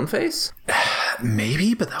in clown face?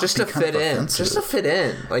 Maybe, but that just would be to fit in. offensive. Just to fit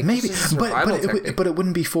in. Like maybe, but it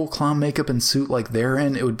wouldn't be full clown makeup and suit like they're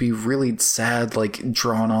in. It would be really sad, like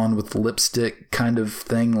drawn on with lipstick kind of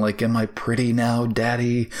thing. Like, am I pretty now,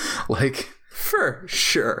 Daddy? Like, for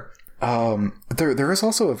sure. There is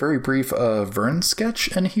also a very brief Vern sketch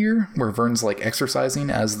in here where Vern's like exercising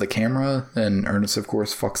as the camera, and Ernest of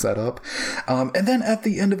course fucks that up. And then at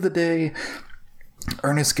the end of the day,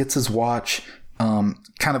 Ernest gets his watch,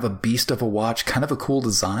 kind of a beast of a watch, kind of a cool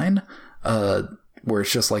design, where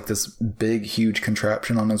it's just like this big, huge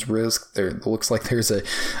contraption on his wrist. There it looks like there's a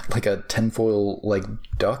tinfoil like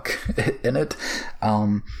duck in it.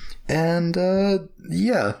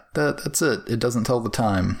 Yeah, that's it. It doesn't tell the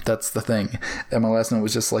time. That's the thing. And my last note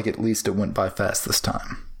was just like, at least it went by fast this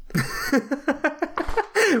time.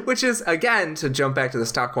 Which is, again, to jump back to the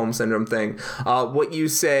Stockholm Syndrome thing, what you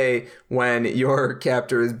say when your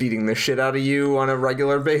captor is beating the shit out of you on a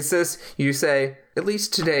regular basis. You say, at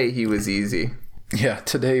least today he was easy. Yeah,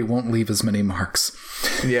 today won't leave as many marks.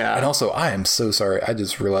 Yeah. And also, I am so sorry. I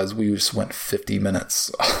just realized we just went 50 minutes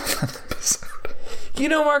off that episode. You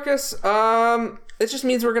know, Marcus, it just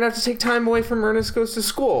means we're going to have to take time away from Ernest Goes to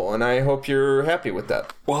School, and I hope you're happy with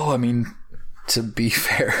that. Well, I mean, to be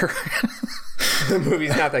fair... The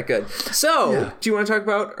movie's not that good. So, yeah. Do you want to talk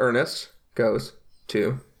about Ernest Goes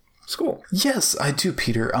to School? Yes, I do,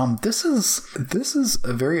 Peter. This is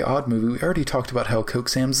a very odd movie. We already talked about how Coke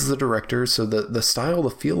Sam's is the director, so the style, the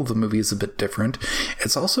feel of the movie is a bit different.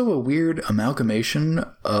 It's also a weird amalgamation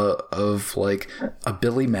of like a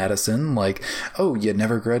Billy Madison, like, oh, you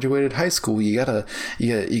never graduated high school, you gotta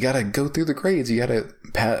go through the grades, you gotta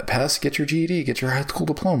pass, get your GED, get your high school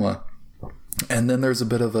diploma. And then there's a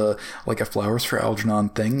bit of a Flowers for Algernon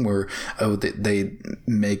thing where, they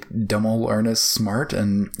make dumb old Ernest smart,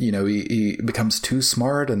 and, you know, he becomes too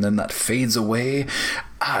smart, and then that fades away.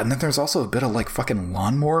 And then there's also a bit of like fucking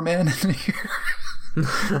Lawnmower Man in here.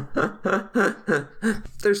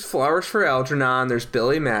 There's Flowers for Algernon, there's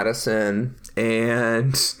Billy Madison,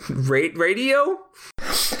 and Radio?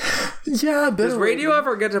 Yeah, does Radio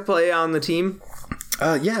ever get to play on the team?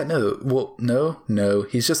 Yeah, no. Well, no.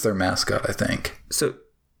 He's just their mascot, I think. So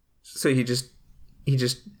he just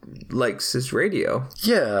likes his radio.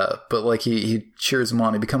 Yeah, but like he cheers him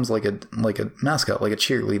on. He becomes like a mascot, like a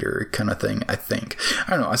cheerleader kind of thing, I think. I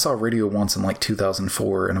don't know. I saw Radio once in like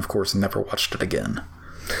 2004, and of course never watched it again.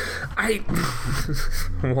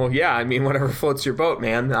 Well, yeah, I mean, whatever floats your boat,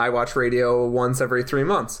 man. I watch Radio once every 3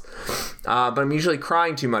 months. But I'm usually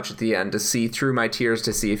crying too much at the end to see through my tears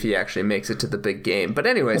to see if he actually makes it to the big game. But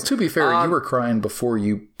anyways. Well, to be fair, you were crying before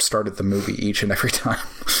you started the movie each and every time.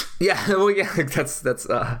 Yeah, well, yeah, that's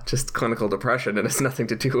just clinical depression, and it's nothing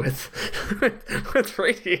to do with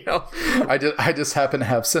Radio. I just happen to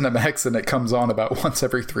have Cinemax, and it comes on about once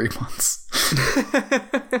every 3 months.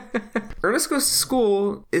 Ernest Goes to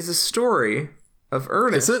School is a story of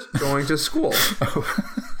Ernest going to school.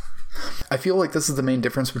 Oh. I feel like this is the main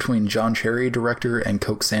difference between John Cherry, director, and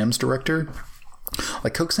Coke Sam's director.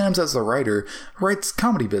 Like, Coke Sam's as the writer writes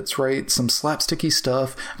comedy bits, right? Some slapsticky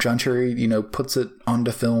stuff. John Cherry, puts it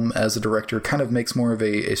onto film as a director, kind of makes more of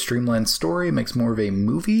a streamlined story, makes more of a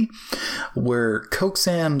movie, where Coke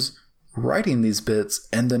Sam's writing these bits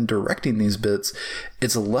and then directing these bits,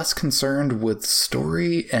 it's less concerned with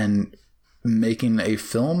story and making a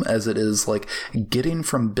film as it is like getting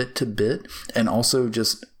from bit to bit, and also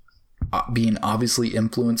just being obviously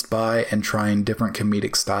influenced by and trying different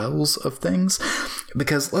comedic styles of things.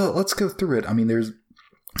 Because let's go through it. I mean, there's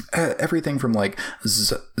everything from like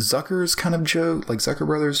Zucker's kind of joke, like Zucker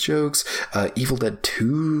Brothers jokes, Evil Dead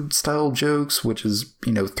 2 style jokes, which is,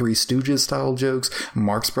 you know, Three Stooges style jokes,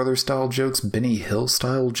 Marx Brothers style jokes, Benny Hill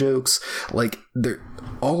style jokes. Like,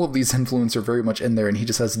 all of these influences are very much in there, and he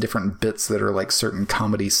just has different bits that are like certain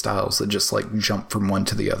comedy styles that just like jump from one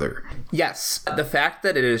to the other. Yes, the fact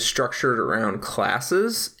that it is structured around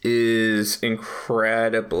classes is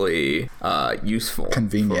incredibly useful.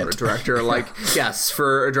 Convenient. For a director like, yes,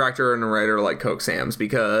 for a director and a writer like Coke Sam's,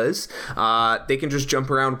 because they can just jump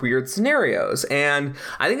around weird scenarios. And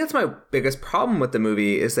I think that's my biggest problem with the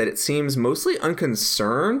movie, is that it seems mostly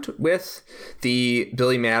unconcerned with the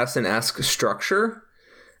Billy Madison-esque structure.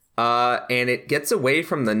 And it gets away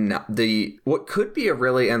from the what could be a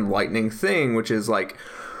really enlightening thing, which is like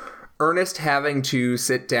Ernest having to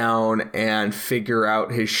sit down and figure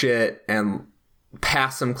out his shit and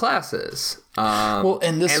pass some classes.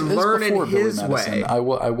 And this and is learn before in Billy his Madison. way. I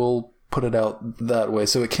will put it out that way,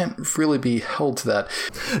 so it can't really be held to that.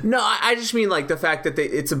 No, I just mean like the fact that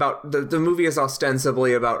it's about the movie is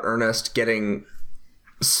ostensibly about Ernest getting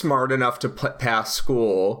smart enough to pass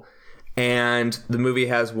school, and the movie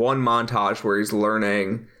has one montage where he's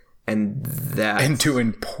learning and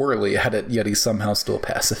doing poorly at it, yet he somehow still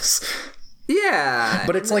passes. Yeah,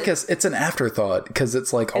 but it's like it's an afterthought, because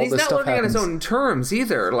it's like all this stuff happens. He's not learning on his own terms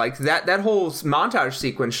either. Like that whole montage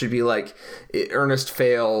sequence should be like Ernest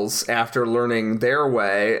fails after learning their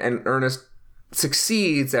way, and Ernest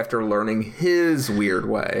succeeds after learning his weird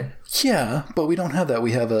way. Yeah, but we don't have that.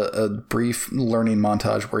 We have a brief learning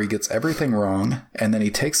montage where he gets everything wrong, and then he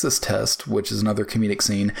takes this test, which is another comedic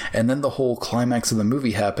scene, and then the whole climax of the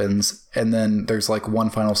movie happens, and then there's like one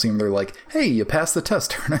final scene where they're like, hey, you passed the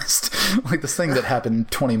test, Ernest. Like this thing that happened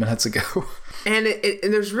 20 minutes ago. And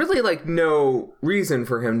and there's really like no reason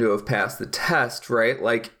for him to have passed the test, right?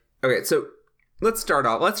 Like, okay, so let's start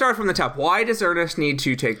from the top. Why does Ernest need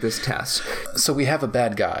to take this test? So we have a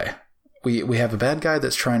bad guy. We have a bad guy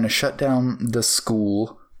that's trying to shut down the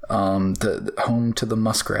school, the home to the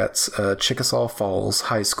Muskrats, Chickasaw Falls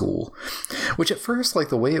High School, which at first, like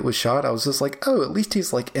the way it was shot, I was just like, oh, at least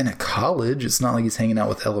he's like in a college. It's not like he's hanging out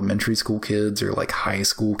with elementary school kids or like high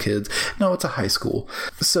school kids. No, it's a high school.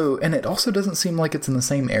 So, and it also doesn't seem like it's in the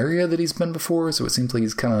same area that he's been before. So it seems like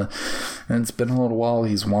he's kind of, and it's been a little while,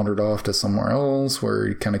 he's wandered off to somewhere else where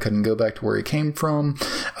he kind of couldn't go back to where he came from.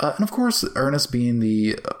 And of course, Ernest, being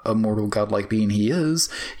the immortal godlike being he is,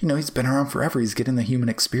 you know, he's been around forever. He's getting the human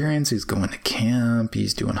experience. He's going to camp,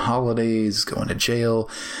 he's doing holidays, he's going to jail.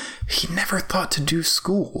 He never thought to do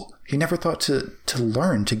school. He never thought to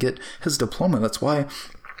learn, to get his diploma. That's why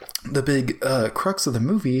the big crux of the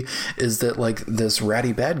movie is that like this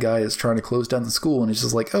ratty bad guy is trying to close down the school, and he's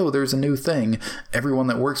just like, oh, there's a new thing. Everyone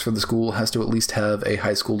that works for the school has to at least have a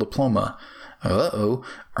high school diploma.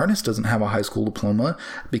 Ernest doesn't have a high school diploma,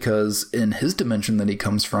 because in his dimension that he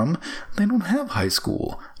comes from, they don't have high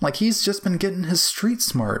school. Like, he's just been getting his street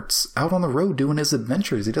smarts out on the road doing his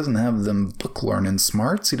adventures. He doesn't have them book learning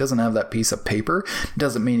smarts. He doesn't have that piece of paper.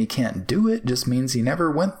 Doesn't mean he can't do it, just means he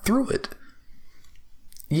never went through it.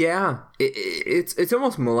 Yeah, it's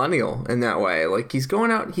almost millennial in that way. Like, he's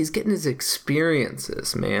going out, he's getting his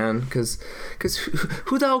experiences, man. Because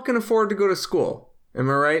who the hell can afford to go to school? Am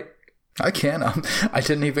I right? I can't. I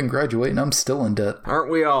didn't even graduate, and I'm still in debt.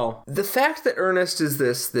 Aren't we all? The fact that Ernest is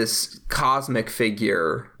this cosmic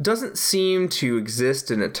figure doesn't seem to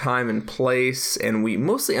exist in a time and place, and we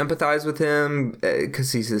mostly empathize with him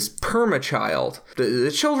because he's this perma-child.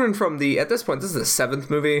 The children from at this point, this is the 7th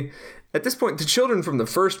movie. At this point, the children from the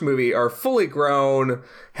first movie are fully grown,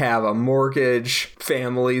 have a mortgage,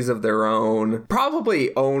 families of their own,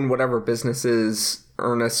 probably own whatever businesses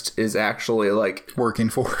Ernest is actually like working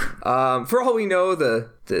for. For all we know, the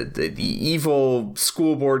evil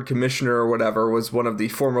school board commissioner or whatever was one of the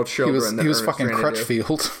former children. He was fucking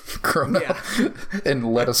Crutchfield, grown up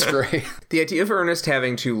and led astray. The idea of Ernest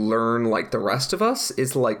having to learn like the rest of us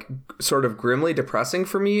is like sort of grimly depressing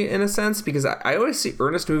for me in a sense, because I always see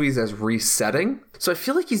Ernest movies as resetting. So I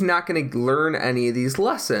feel like he's not going to learn any of these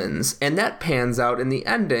lessons, and that pans out in the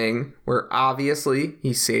ending where obviously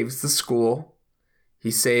he saves the school. He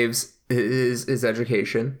saves his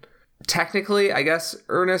education. technically, I guess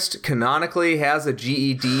Ernest canonically has a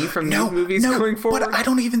GED from these movies going forward. But I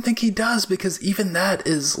don't even think he does, because even that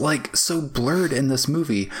is like so blurred in this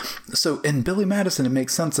movie. So in Billy Madison, it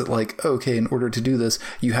makes sense that like, okay, in order to do this,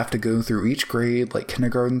 you have to go through each grade, like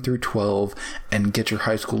kindergarten through 12, and get your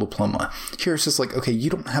high school diploma. Here it's just like, okay, you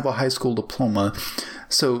don't have a high school diploma.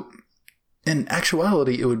 So in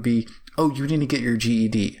actuality, it would be, oh, you need to get your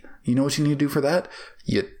GED. You know what you need to do for that?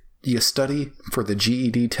 You study for the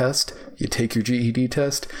GED test, you take your GED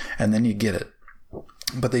test, and then you get it.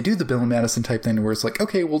 But they do the Billy Madison type thing where it's like,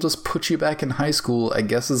 okay, we'll just put you back in high school, I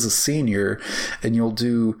guess as a senior, and you'll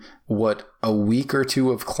do, a week or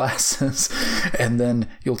two of classes, and then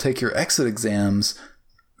you'll take your exit exams,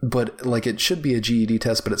 but like it should be a GED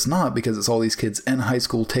test, but it's not, because it's all these kids in high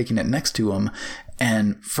school taking it next to them.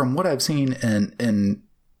 And from what I've seen in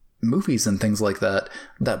movies and things like that,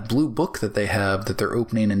 that blue book that they have that they're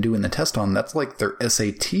opening and doing the test on, that's like their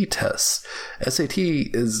SAT tests. SAT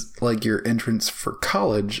is like your entrance for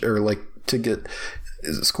college, or like to get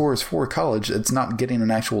scores for college. It's not getting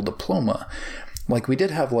an actual diploma. Like we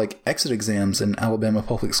did have like exit exams in Alabama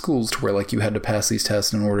public schools to where like you had to pass these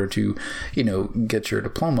tests in order to, get your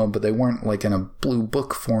diploma, but they weren't like in a blue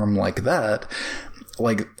book form like that.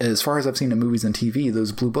 Like as far as I've seen in movies and TV,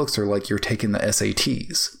 those blue books are like you're taking the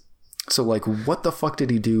SATs. So, like, what the fuck did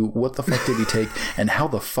he do? What the fuck did he take? And how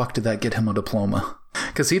the fuck did that get him a diploma?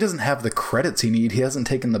 Because he doesn't have the credits he needs. He hasn't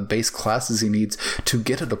taken the base classes he needs to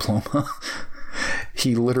get a diploma.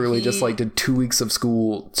 He literally just, like, did 2 weeks of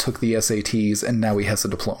school, took the SATs, and now he has a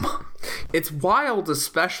diploma. It's wild,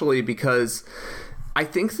 especially because I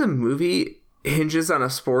think the movie hinges on a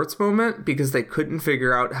sports moment because they couldn't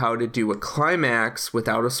figure out how to do a climax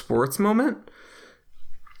without a sports moment.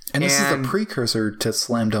 And this is a precursor to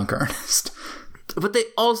Slam Dunk Ernest. But they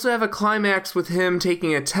also have a climax with him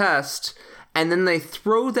taking a test, and then they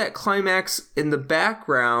throw that climax in the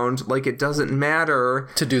background like it doesn't matter.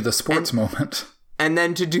 To do the sports moment. And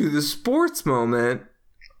then to do the sports moment.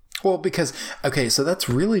 Well, because, okay, so that's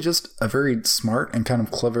really just a very smart and kind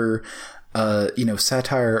of clever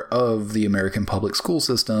satire of the American public school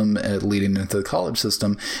system leading into the college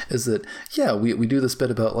system, is that, yeah, we do this bit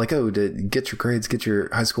about like, oh, to get your grades, get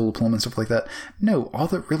your high school diploma and stuff like that. No, all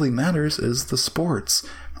that really matters is the sports.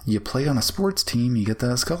 You play on a sports team, you get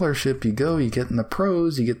that scholarship, you go, you get in the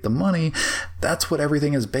pros, you get the money. That's what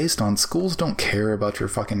everything is based on. Schools don't care about your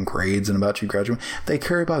fucking grades and about you graduating. They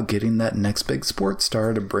care about getting that next big sports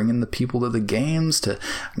star to bring in the people to the games, to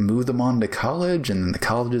move them on to college, and then the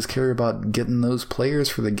colleges care about getting those players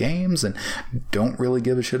for the games and don't really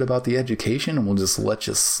give a shit about the education, and will just let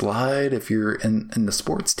you slide if you're in the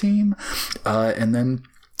sports team. And then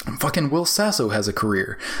fucking Will Sasso has a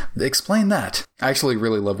career. Explain that. I actually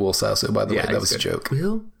really love Will Sasso, by the way. That was a joke.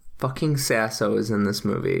 Will fucking Sasso is in this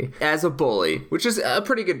movie as a bully, which is a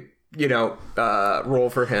pretty good, role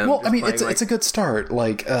for him. Well, I mean, it's a good start,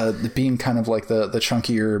 like being kind of like the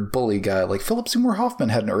chunkier bully guy. Like Philip Seymour Hoffman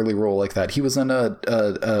had an early role like that. He was in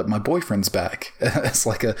My Boyfriend's Back as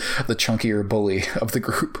like the chunkier bully of the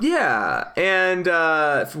group. Yeah, and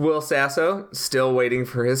Will Sasso still waiting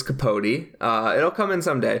for his Capote. It'll come in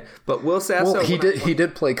someday. But Will Sasso, well, he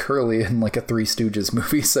did play Curly in like a Three Stooges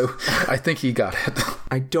movie, so I think he got it.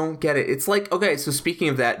 I don't get it. It's like, okay, so speaking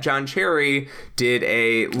of that, John Cherry did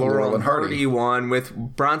a Laurel and Hardy one with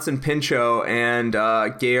Bronson Pinchot and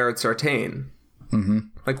Gaillard Sartain. Mm-hmm.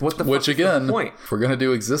 Like, what the Which fuck again, is the point? If we're gonna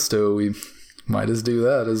do Existo, we might as do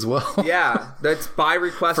that as well. Yeah, that's by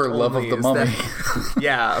request for only. Love of the Mummy.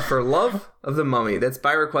 Yeah, for Love of the Mummy. That's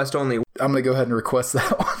by request only. I'm gonna go ahead and request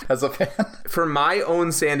that one as a fan. For my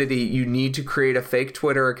own sanity, you need to create a fake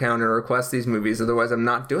Twitter account and request these movies. Otherwise, I'm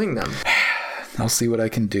not doing them. I'll see what I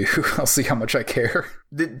can do. I'll see how much I care.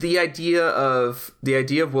 The idea of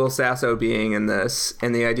Will Sasso being in this,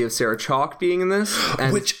 and the idea of Sarah Chalke being in this,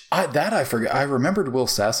 and I forgot. I remembered Will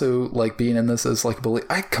Sasso like being in this as like a bully.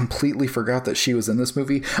 I completely forgot that she was in this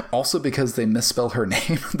movie. Also because they misspell her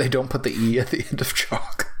name. They don't put the E at the end of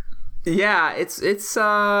Chalke. Yeah, it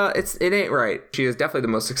ain't right. She is definitely the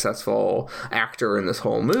most successful actor in this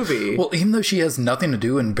whole movie. Well, even though she has nothing to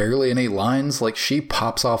do and barely any lines, like she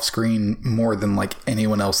pops off screen more than like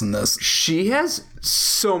anyone else in this. She has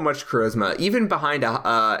so much charisma, even behind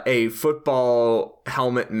a football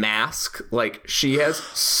helmet mask. Like, she has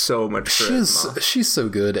so much charisma. She's so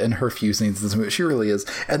good, and her few scenes in this movie, she really is.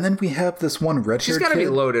 And then we have this one red-haired She's got to be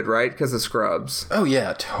loaded, right? Because of Scrubs. Oh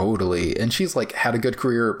yeah, totally. And she's like had a good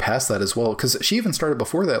career past that as well, because she even started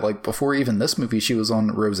before that. Like before even this movie, she was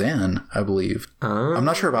on Roseanne, I believe. I'm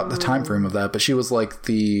not sure about the time frame of that, but she was like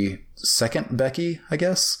the second Becky, I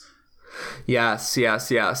guess. Yes.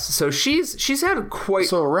 So she's had quite...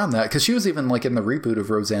 So around that, because she was even like in the reboot of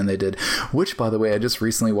Roseanne they did, which, by the way, I just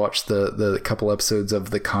recently watched the couple episodes of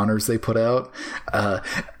the Connors they put out,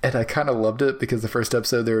 and I kind of loved it because the first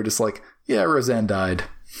episode they were just like, yeah, Roseanne died.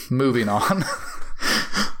 Moving on.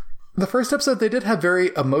 The first episode, they did have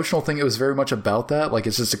very emotional thing. It was very much about that. Like,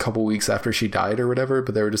 it's just a couple weeks after she died or whatever,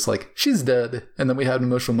 but they were just like, she's dead. And then we had an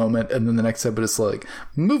emotional moment. And then the next episode, it's like,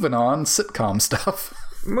 moving on, sitcom stuff.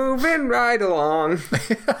 Moving right along.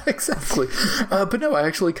 Yeah, exactly. But no, I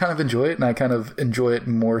actually kind of enjoy it, and I kind of enjoy it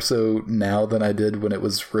more so now than I did when it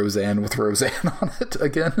was Roseanne with Roseanne on it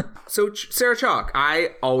again. So Sarah Chalke,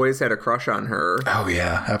 I always had a crush on her. Oh,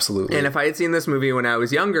 yeah, absolutely. And if I had seen this movie when I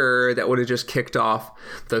was younger, that would have just kicked off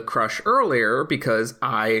the crush earlier because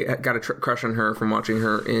I got a crush on her from watching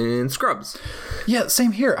her in Scrubs. Yeah,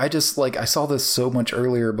 same here. I just, like, I saw this so much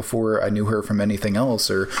earlier before I knew her from anything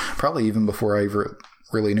else, or probably even before I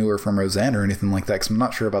really knew her from Roseanne or anything like that, because I'm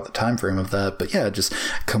not sure about the time frame of that, but yeah, just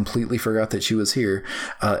completely forgot that she was here.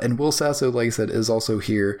 And Will Sasso, like I said, is also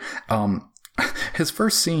here. His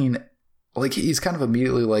first scene, like, he's kind of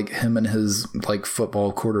immediately like him and his like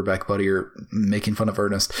football quarterback buddy are making fun of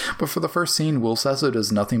Ernest, but for the first scene, Will Sasso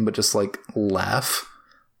does nothing but just like laugh.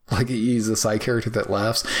 Like, he's a side character that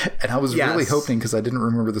laughs. And I was really hoping, because I didn't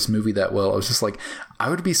remember this movie that well, I was just like, I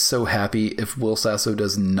would be so happy if Will Sasso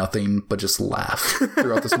does nothing but just laugh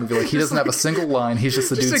throughout this movie. Like, he doesn't have a single line. He's just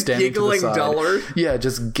the dude standing to the side. Dullard. Yeah,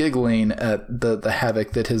 just giggling at the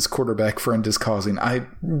havoc that his quarterback friend is causing. I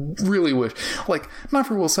really wish, like, not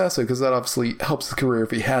for Will Sasso, because that obviously helps the career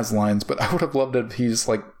if he has lines, but I would have loved it if he's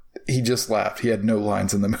like, he just laughed. He had no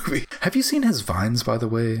lines in the movie. Have you seen his Vines, by the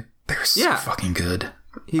way? They're so fucking good.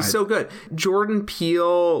 He's so good. Jordan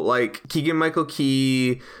Peele, like Keegan-Michael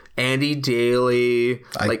Key, Andy Daly,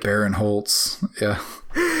 like Baron Holtz. Yeah.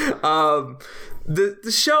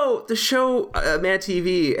 The show Mad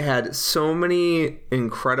TV had so many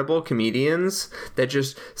incredible comedians that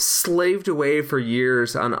just slaved away for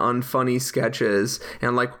years on unfunny sketches,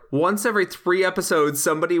 and like once every 3 episodes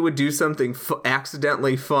somebody would do something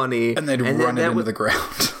accidentally funny and they'd run it into the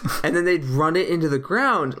ground. And then they'd run it into the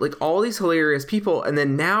ground, like all these hilarious people, and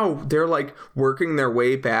then now they're like working their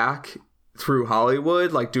way back through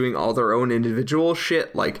Hollywood, like doing all their own individual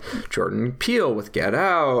shit, like Jordan Peele with Get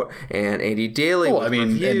Out and Andy Daly with Review.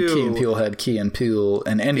 And Key and Peele had Key and Peele,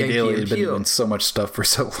 and Andy Daly had been doing so much stuff for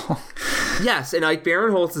so long. Yes, and like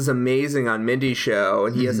Baron Holtz is amazing on Mindy's show,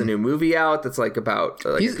 and he has a new movie out that's like about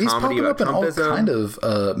like he's comedy about Trumpism. He's popping up in all kind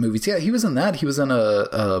of movies. Yeah, he was in that. He was in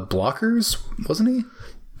Blockers, wasn't he?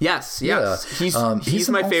 Yes. Yeah. He's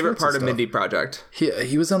my favorite part of Mindy Project.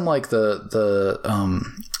 He was in like the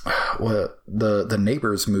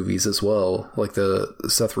Neighbors movies as well, like the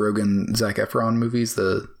Seth Rogen, Zac Efron movies,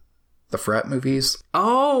 the frat movies.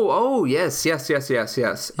 Oh, yes. Yeah, he was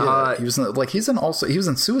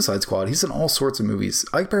in Suicide Squad. He's in all sorts of movies.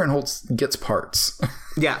 Ike Barinholtz gets parts.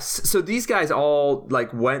 Yes. So these guys all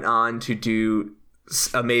like went on to do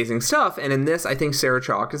amazing stuff, and in this I think Sarah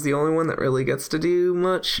Chalke is the only one that really gets to do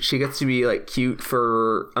much. She gets to be like cute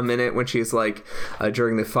for a minute when she's like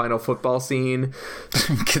during the final football scene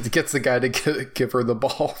gets the guy to give her the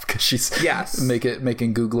ball because she's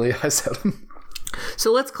making googly eyes at him.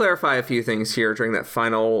 So let's clarify a few things here during that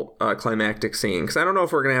final climactic scene, because I don't know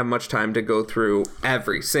if we're going to have much time to go through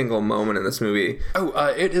every single moment in this movie.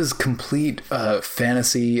 It is complete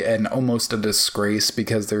fantasy and almost a disgrace,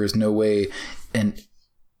 because there is no way in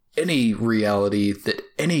any reality that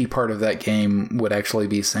any part of that game would actually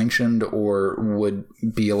be sanctioned or would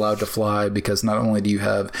be allowed to fly, because not only do you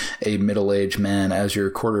have a middle-aged man as your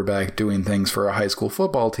quarterback doing things for a high school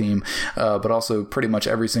football team, but also pretty much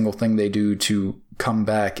every single thing they do to come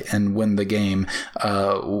back and win the game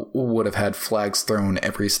would have had flags thrown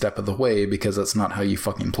every step of the way, because that's not how you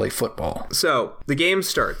fucking play football. So the game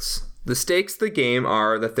starts. The stakes of the game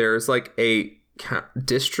are that there's like a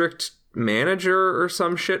district manager or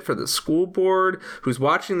some shit for the school board who's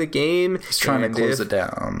watching the game. He's trying to close it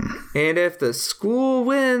down. And if the school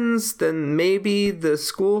wins, then maybe the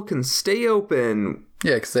school can stay open.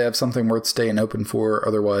 Yeah, because they have something worth staying open for.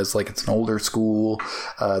 Otherwise, like, it's an older school.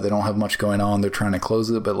 They don't have much going on. They're trying to close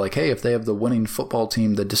it. But, like, hey, if they have the winning football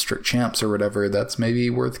team, the district champs or whatever, that's maybe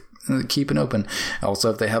worth keeping open.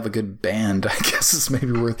 Also, if they have a good band, I guess it's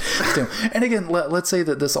maybe worth doing. And again, let's say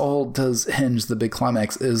that this all does hinge, the big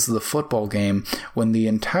climax is the football game, when the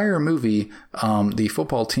entire movie, the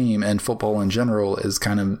football team and football in general is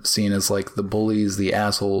kind of seen as like the bullies, the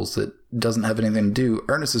assholes that doesn't have anything to do.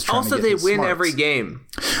 Ernest is trying to get his smarts. Also, they win every game.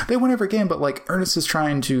 They win every game, but like Ernest is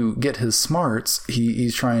trying to get his smarts.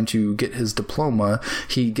 He's trying to get his diploma.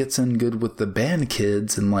 He gets in good with the band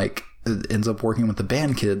kids, and like ends up working with the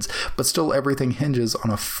band kids, but still everything hinges on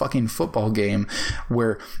a fucking football game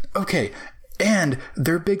where, okay, and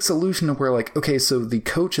their big solution to where, like, okay, so the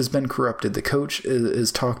coach has been corrupted. The coach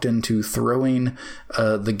is talked into throwing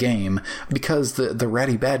the game because the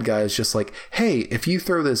ratty bad guy is just like, hey, if you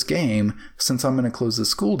throw this game, since I'm going to close the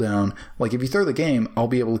school down, like, if you throw the game, I'll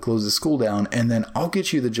be able to close the school down, and then I'll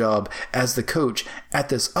get you the job as the coach at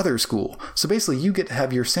this other school. So basically, you get to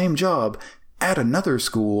have your same job at another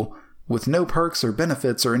school with no perks or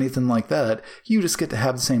benefits or anything like that. You just get to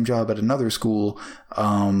have the same job at another school,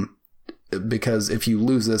 because if you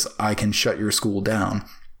lose this, I can shut your school down.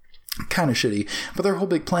 Kind of shitty. But their whole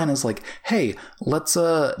big plan is like, hey, let's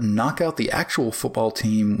knock out the actual football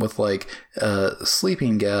team with like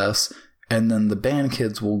sleeping gas, and then the band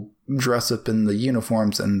kids will dress up in the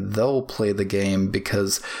uniforms and they'll play the game,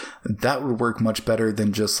 because that would work much better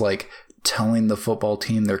than just like telling the football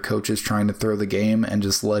team their coach is trying to throw the game and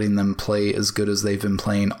just letting them play as good as they've been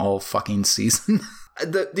playing all fucking season.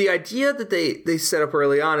 The idea that they set up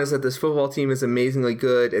early on is that this football team is amazingly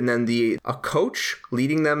good, and then a coach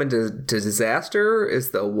leading them into disaster is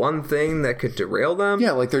the one thing that could derail them.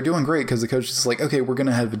 Yeah, like they're doing great because the coach is like, okay, we're going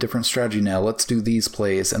to have a different strategy now. Let's do these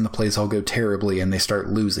plays, and the plays all go terribly and they start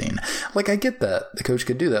losing. Like, I get that. The coach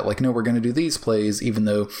could do that. Like, no, we're going to do these plays, even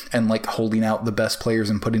though, and like holding out the best players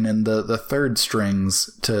and putting in the third strings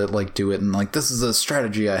to like do it. And like, this is a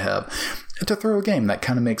strategy I have. To throw a game, that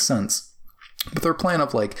kind of makes sense. But their plan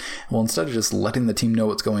of like, well, instead of just letting the team know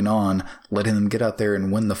what's going on, letting them get out there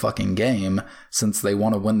and win the fucking game, since they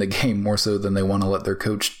want to win the game more so than they want to let their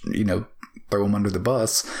coach, you know, throw them under the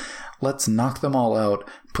bus, let's knock them all out,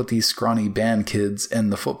 put these scrawny band kids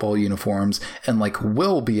in the football uniforms, and like,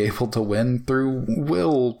 we'll be able to win through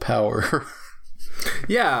willpower.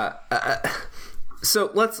 Yeah.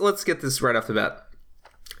 So let's get this right off the bat.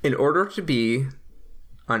 In order to be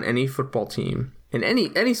on any football team, in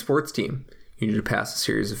any sports team, you need to pass a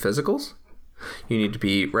series of physicals. You need to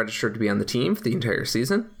be registered to be on the team for the entire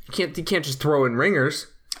season. You can't just throw in ringers.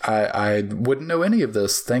 I wouldn't know any of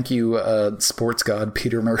this. Thank you, sports god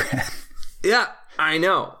Peter Moran. Yeah, I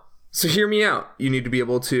know. So hear me out. You need to be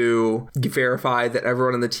able to verify that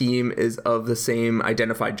everyone on the team is of the same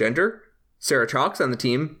identified gender. Sarah Chalk's on the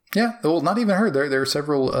team. Yeah, well, not even her. There are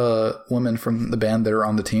several women from the band that are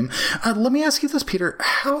on the team. Let me ask you this, Peter.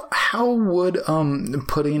 How would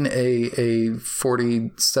putting a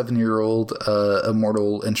 47-year-old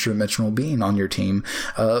immortal instrumental being on your team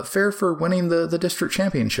fare for winning the district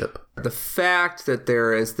championship? The fact that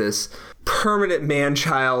there is this permanent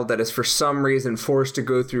man-child that is for some reason forced to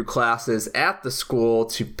go through classes at the school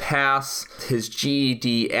to pass his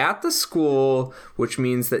GED at the school, which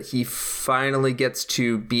means that he finally gets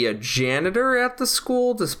to be a janitor at the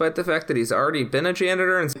school, despite the fact that he's already been a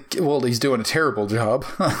janitor. And well, he's doing a terrible job.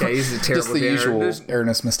 Yeah, he's a terrible just the janitor. usual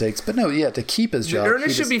Ernest mistakes. But no, yeah, to keep his job,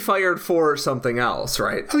 Ernest should be fired for something else,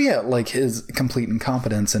 right? Oh yeah, like his complete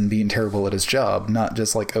incompetence and being terrible at his job, not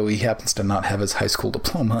just like, oh, he happens to not have his high school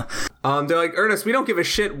diploma. They're like, Ernest, we don't give a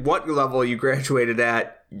shit what level you graduated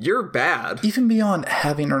at. You're bad. Even beyond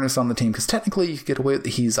having Ernest on the team, because technically you could get away with,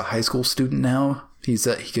 he's a high school student now. He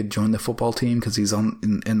could join the football team because he's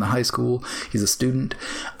in the high school. He's a student.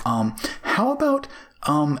 How about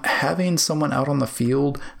having someone out on the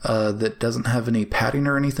field that doesn't have any padding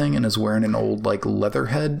or anything and is wearing an old like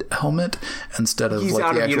leatherhead helmet instead of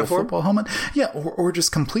like the actual football helmet? Yeah, or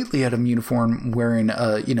just completely out of uniform, wearing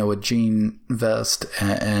a jean vest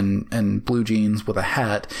and blue jeans with a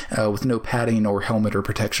hat with no padding or helmet or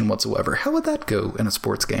protection whatsoever. How would that go in a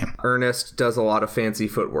sports game? Ernest does a lot of fancy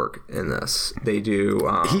footwork in this. They do.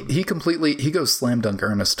 He goes slam dunk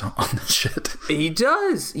Ernest on this shit. He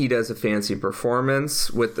does a fancy performance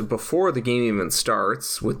before the game even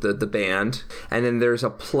starts with the band, and then there's a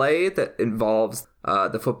play that involves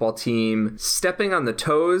the football team stepping on the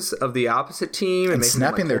toes of the opposite team and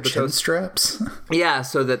snapping their chin straps. Yeah,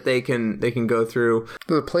 so that they can go through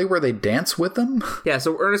the play where they dance with them. Yeah,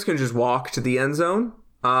 so Ernest can just walk to the end zone.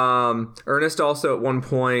 Ernest also at one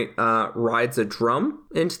point rides a drum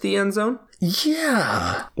into the end zone.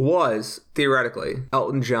 Yeah. Was theoretically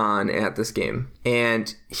Elton John at this game,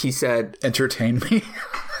 and he said, "Entertain me."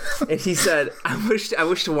 And he said, I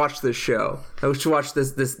wish to watch this show. I wish to watch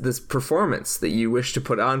this performance that you wish to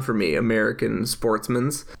put on for me, American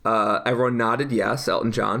sportsmen's." Everyone nodded yes,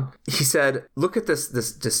 Elton John. He said, "Look at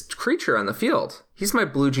this creature on the field. He's my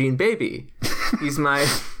blue jean baby. He's my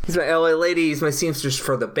LA lady. He's my seamstress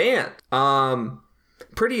for the band.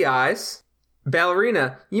 Pretty eyes.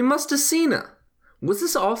 Ballerina, you must have seen her." Was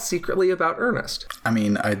this all secretly about Ernest? I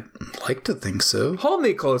mean, I'd like to think so. Hold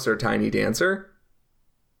me closer, tiny dancer.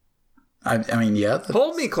 I mean, yeah.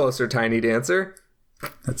 Hold me closer, Tiny Dancer.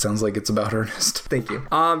 That sounds like it's about Ernest. Thank you.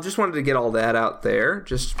 Just wanted to get all that out there,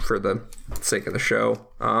 just for the sake of the show.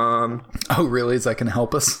 Oh, really? Is that going to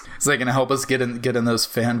help us? Is that going to help us get in those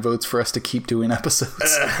fan votes for us to keep doing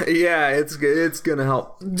episodes? Yeah, it's going to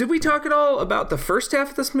help. Did we talk at all about the first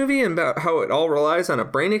half of this movie and about how it all relies on a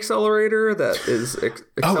brain accelerator that is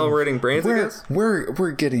accelerating brains? I guess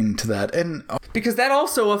we're getting to that, and because that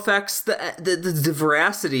also affects the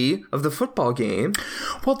veracity of the football game.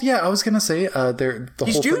 Well, yeah, I was going to say the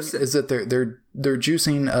whole thing is that they're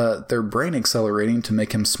juicing their brain accelerating to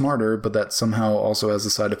make him smarter, but that somehow also has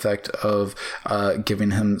a side effect of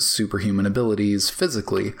giving him superhuman abilities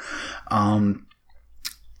physically.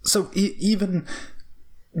 So even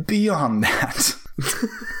beyond that,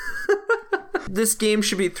 this game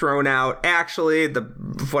should be thrown out. Actually,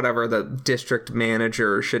 the district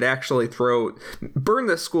manager should actually burn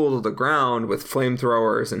the school to the ground with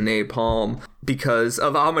flamethrowers and napalm because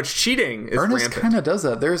of how much cheating is rampant. Ernest kind of does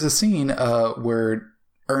that. There's a scene where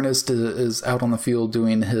Ernest is out on the field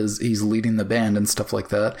doing he's leading the band and stuff like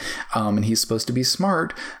that, and he's supposed to be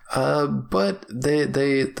smart, but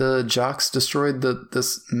the jocks destroyed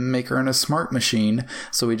this Make Ernest Smart machine,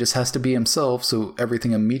 so he just has to be himself, so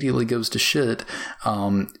everything immediately goes to shit.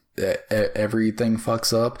 Everything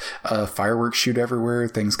fucks up, fireworks shoot everywhere,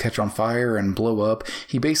 things catch on fire and blow up.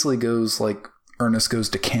 He basically Ernest goes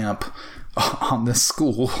to camp on this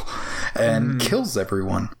school and kills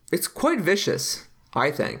everyone. It's quite vicious, I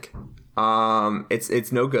think.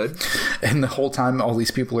 It's no good. And the whole time all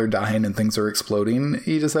these people are dying and things are exploding,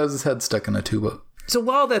 he just has his head stuck in a tuba. So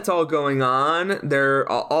while that's all going on,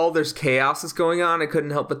 there's chaos is going on. I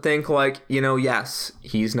couldn't help but think, yes,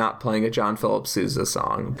 he's not playing a John Philip Sousa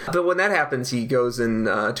song. But when that happens, he goes in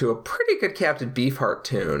to a pretty good Captain Beefheart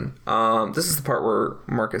tune. This is the part where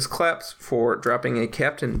Marcus claps for dropping a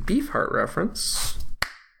Captain Beefheart reference.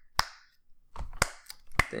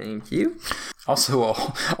 Thank you. Also, a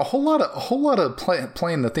whole lot of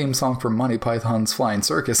playing the theme song from Monty Python's Flying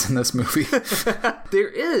Circus in this movie. There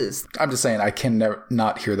is. I'm just saying, I can never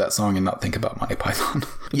not hear that song and not think about Monty Python.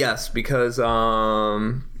 Yes, because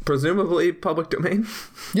presumably public domain.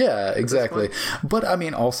 Yeah, exactly. But I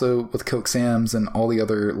mean, also with Coke Sam's and all the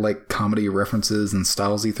other comedy references and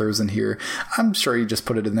styles he throws in here, I'm sure you just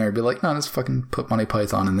put it in there and be like, no, just fucking put Monty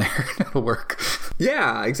Python in there. It'll work.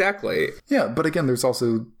 Yeah, exactly. Yeah, but again, there's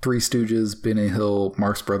also Three Stooges, Benny Hill,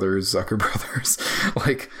 Marx Brothers, Zucker Brothers.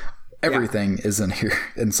 Everything is in here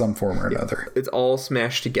in some form or another. It's all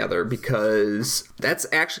smashed together because that's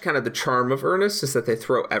actually kind of the charm of Ernest, is that they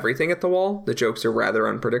throw everything at the wall. The jokes are rather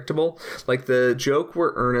unpredictable. Like the joke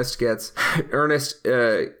where Ernest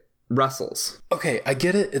wrestles. Okay, I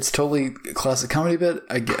get it. It's totally a classic comedy bit.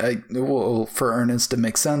 Well, for Ernest, it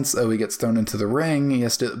makes sense. Oh, he gets thrown into the ring. He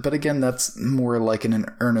has to, but again, that's more like in an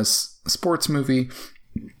Ernest sports movie.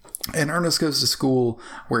 And Ernest goes to school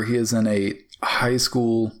where he is in a high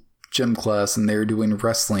school gym class and they're doing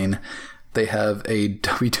wrestling. They have a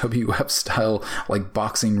WWF style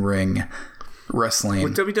boxing ring wrestling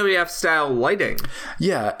with WWF style lighting.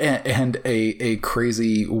 Yeah, and a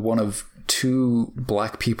crazy one of two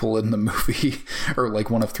black people in the movie, or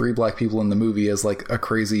one of three black people in the movie, as a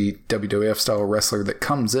crazy WWF style wrestler that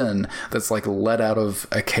comes in that's let out of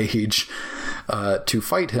a cage to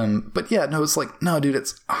fight him. But yeah, no, it's no, dude,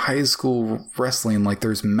 it's high school wrestling.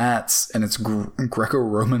 There's mats and it's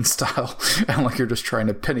Greco-Roman style, and you're just trying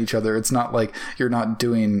to pin each other. It's not you're not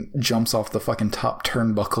doing jumps off the fucking top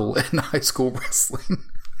turnbuckle in high school wrestling.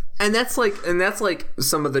 And that's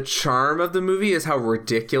some of the charm of the movie is how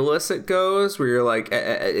ridiculous it goes, where you're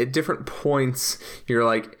at different points,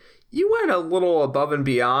 you're you went a little above and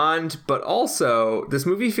beyond, but also this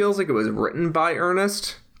movie feels like it was written by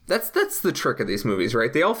Ernest. That's the trick of these movies,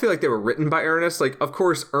 right? They all feel like they were written by Ernest. Of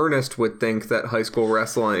course, Ernest would think that high school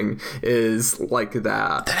wrestling is like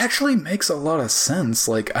that. That actually makes a lot of sense.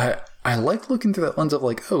 I like looking through that lens of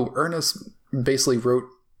Ernest basically wrote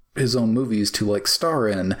his own movies to star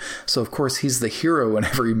in, so of course he's the hero in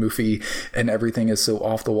every movie, and everything is so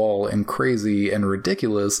off the wall and crazy and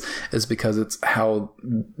ridiculous is because it's how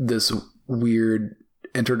this weird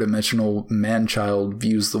interdimensional man-child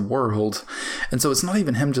views the world. And so it's not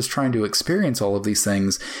even him just trying to experience all of these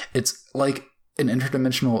things. It's like an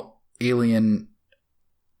interdimensional alien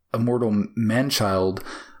immortal man-child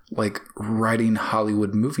writing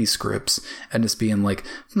Hollywood movie scripts and just being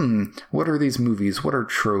what are these movies? What are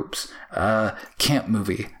tropes? Camp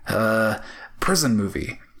movie, prison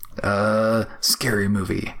movie, scary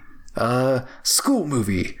movie, school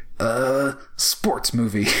movie, sports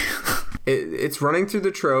movie. it's running through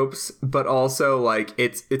the tropes, but also like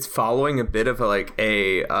it's following a bit of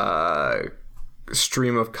a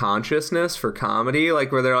stream of consciousness for comedy,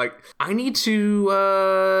 like where they're like, I need to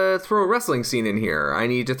throw a wrestling scene in here, I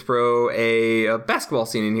need to throw a basketball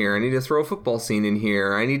scene in here, I need to throw a football scene in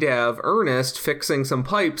here, I need to have Ernest fixing some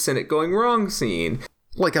pipes and it going wrong scene.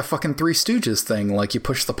 Like a fucking Three Stooges thing, like you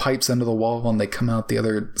push the pipes into the wall and they come out the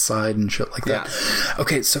other side and shit like that. Yeah.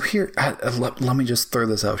 Okay, so here, let me just throw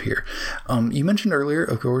this out here. You mentioned earlier,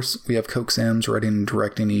 of course, we have Coke Sam's writing and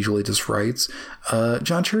directing, he usually just writes.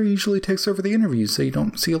 John Cherry usually takes over the interviews, so you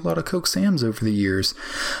don't see a lot of Coke Sam's over the years.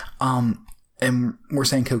 And we're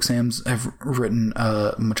saying Coke Sam's have written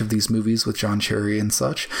much of these movies with John Cherry and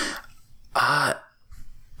such.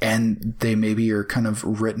 And they maybe are kind of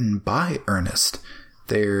written by Ernest.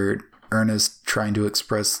 They're Ernest trying to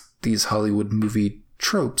express these Hollywood movie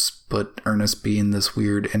tropes, but Ernest being this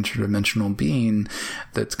weird interdimensional being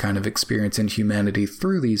that's kind of experiencing humanity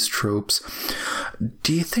through these tropes.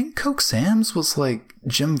 Do you think Coke Sam's was like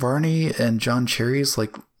Jim Varney and John Cherry's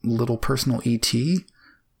like little personal E.T.?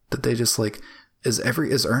 That they just like, is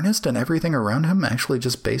Ernest and everything around him actually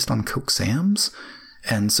just based on Coke Sam's?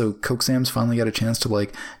 And so Coke Sam's finally got a chance to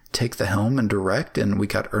like take the helm and direct, and we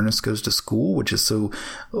got Ernest Goes to School, which is so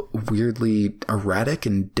weirdly erratic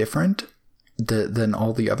and different than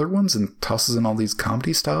all the other ones, and tosses in all these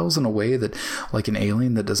comedy styles in a way that, like an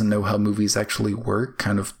alien that doesn't know how movies actually work,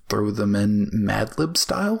 kind of throw them in Mad Lib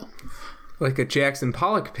style. Like a Jackson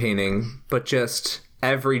Pollock painting, but just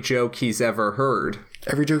every joke he's ever heard.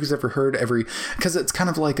 Every joke he's ever heard, because it's kind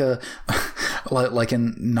of like like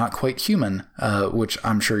in Not Quite Human, which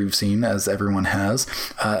I'm sure you've seen, as everyone has,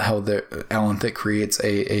 how Alan Thicke creates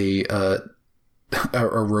a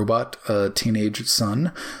robot, teenage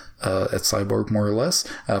son, a cyborg more or less,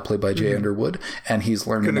 played by Jay Underwood, and he's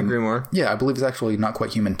learning. Couldn't agree more. Yeah, I believe it's actually Not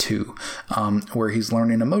Quite Human 2, where he's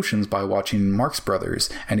learning emotions by watching Marx Brothers,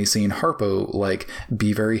 and he's seeing Harpo like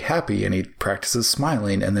be very happy, and he practices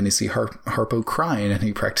smiling, and then he sees Harpo crying, and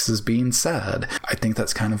he practices being sad. I think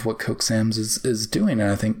that's kind of what Coke Sam's is doing,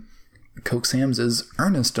 and I think Coke Sam's is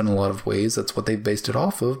Ernest in a lot of ways. That's what they've based it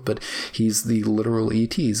off of, but he's the literal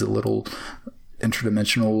E.T. He's a little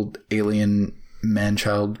interdimensional alien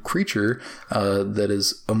man-child creature that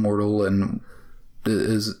is immortal and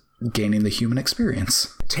is gaining the human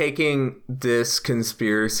experience. Taking this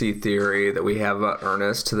conspiracy theory that we have about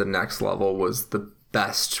Ernest to the next level was the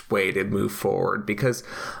best way to move forward, because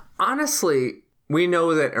honestly, we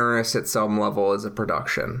know that Ernest at some level is a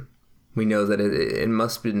production. We know that it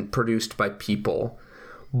must have been produced by people.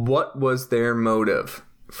 What was their motive?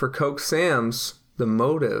 For Coke Sam's, the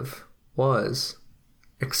motive was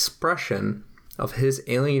expression of his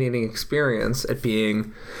alienating experience at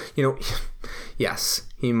being, yes,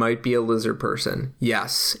 he might be a lizard person.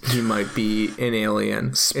 Yes, he might be an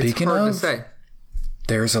alien. Speaking it's hard of, to say.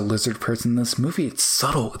 There's a lizard person in this movie. It's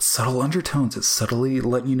subtle. It's subtle undertones. It's subtly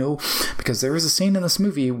letting you know, because there is a scene in this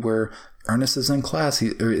movie where Ernest is in class.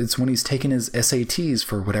 It's when he's taking his SATs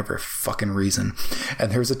for whatever fucking reason.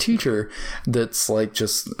 And there's a teacher that's like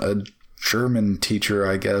just a German teacher,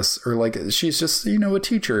 I guess, or like she's just, a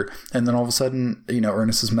teacher, and then all of a sudden,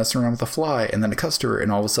 Ernest is messing around with a fly, and then it cuts to her,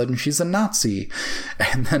 and all of a sudden she's a Nazi,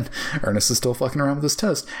 and then Ernest is still fucking around with his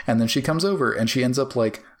test, and then she comes over, and she ends up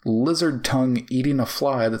like lizard tongue eating a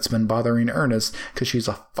fly that's been bothering Ernest because she's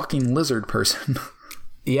a fucking lizard person.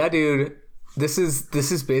 Yeah, dude, this is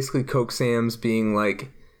basically Coke Sam's being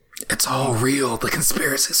like, it's all real. The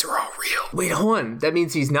conspiracies are all real. Wait, hold on. That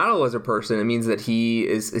means he's not a lizard person. It means that he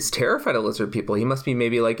is terrified of lizard people. He must be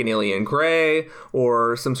maybe like an alien gray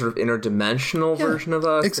or some sort of interdimensional version of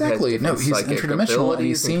us. Exactly. No, he's interdimensional, and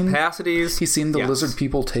he's seen capacities. He's seen the lizard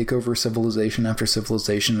people take over civilization after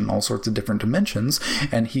civilization in all sorts of different dimensions,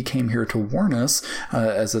 and he came here to warn us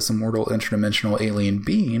as this immortal interdimensional alien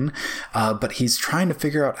being. But he's trying to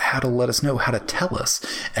figure out how to let us know, how to tell us,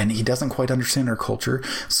 and he doesn't quite understand our culture.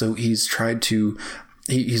 So he's tried to,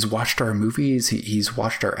 he's watched our movies, he's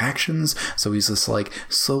watched our actions, so he's just like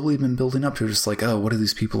slowly been building up to just like, oh, what do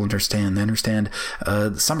these people understand? They understand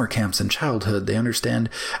summer camps and childhood, they understand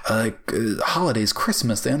holidays,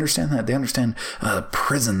 Christmas, they understand that, they understand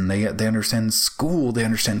prison, they understand school, they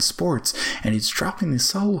understand sports, and he's dropping these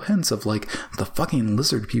subtle hints of like, the fucking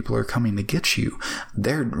lizard people are coming to get you,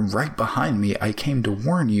 they're right behind me, I came to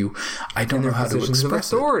warn you, I don't know how to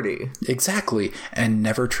express authority. Exactly, and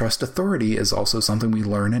never trust authority is also something we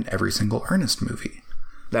learn in every single Ernest movie.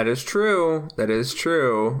 That is true.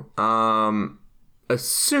 As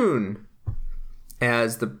soon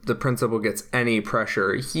as the principal gets any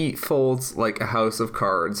pressure, he folds like a house of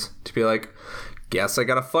cards to be like, guess I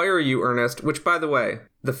gotta fire you, Ernest. Which, by the way,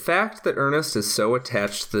 the fact that Ernest is so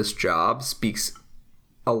attached to this job speaks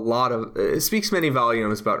many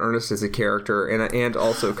volumes about Ernest as a character, and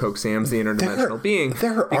also Coke Sam's the interdimensional being.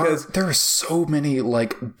 There are so many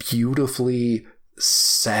like beautifully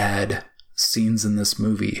sad scenes in this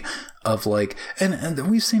movie of like, and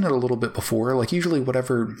we've seen it a little bit before, like usually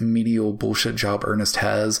whatever menial bullshit job Ernest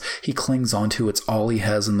has, he clings onto. It's all he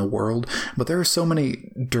has in the world. But there are so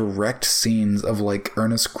many direct scenes of like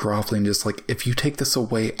Ernest groveling, just like, if you take this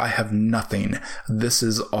away, I have nothing. This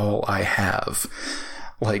is all I have.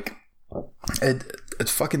 Like, it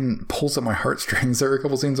fucking pulls at my heartstrings. There are a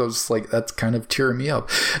couple scenes I was just like, that's kind of tearing me up.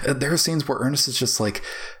 There are scenes where Ernest is just like,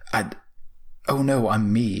 oh no,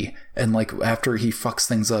 I'm me. And like after he fucks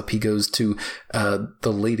things up, he goes to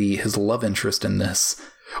the lady, his love interest in this.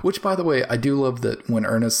 Which, by the way, I do love that when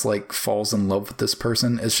Ernest like falls in love with this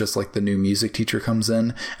person, it's just like the new music teacher comes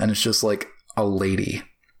in and it's just like a lady.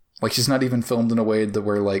 Like, she's not even filmed in a way that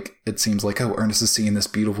where, like, it seems like, oh, Ernest is seeing this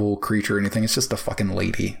beautiful creature or anything. It's just a fucking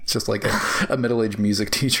lady. It's just like a middle-aged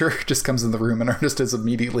music teacher just comes in the room and Ernest is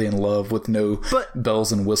immediately in love with no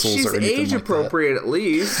bells and whistles or anything like that. She's age-appropriate, at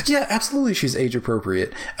least. Yeah, absolutely, she's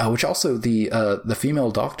age-appropriate. Which also, the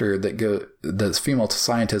female doctor the female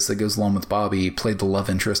scientist that goes along with Bobby played the love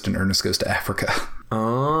interest in Ernest Goes to Africa.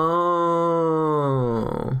 Oh...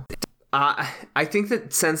 I think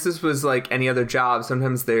that since this was like any other job,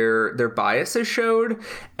 sometimes their biases showed.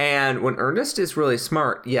 And when Ernest is really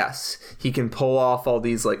smart, yes, he can pull off all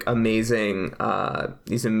these like amazing,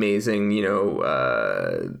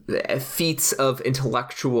 feats of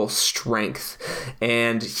intellectual strength,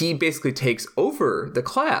 and he basically takes over the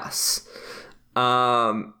class.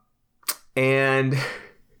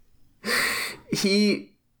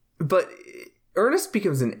 But Ernest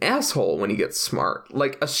becomes an asshole when he gets smart,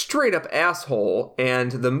 like a straight up asshole, and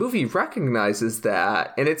the movie recognizes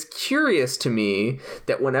that. And it's curious to me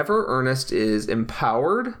that whenever Ernest is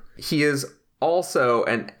empowered, he is also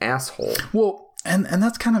an asshole. Well, and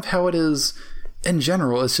that's kind of how it is in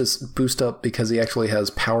general. It's just boost up because he actually has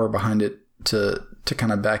power behind it to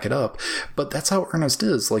kind of back it up. But that's how Ernest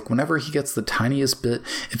is. Like, whenever he gets the tiniest bit,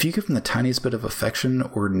 if you give him the tiniest bit of affection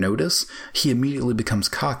or notice, he immediately becomes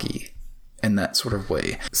cocky. In that sort of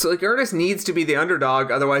way. So, like, Ernest needs to be the underdog,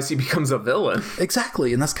 otherwise he becomes a villain.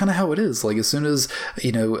 Exactly, and that's kind of how it is. Like, as soon as,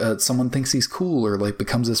 someone thinks he's cool or, like,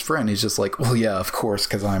 becomes his friend, he's just like, well, yeah, of course,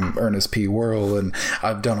 because I'm Ernest P. Worrell, and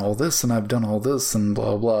I've done all this, and I've done all this, and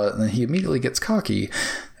blah, blah, and then he immediately gets cocky.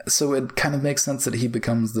 So it kind of makes sense that he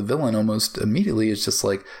becomes the villain almost immediately. It's just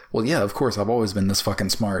like, well, yeah, of course, I've always been this fucking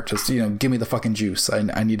smart. Just, give me the fucking juice.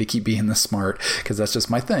 I need to keep being this smart because that's just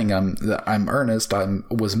my thing. I'm Ernest. I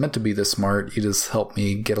was meant to be this smart. You just help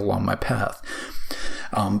me get along my path.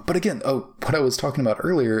 But again, what I was talking about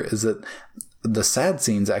earlier is that the sad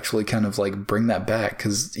scenes actually kind of like bring that back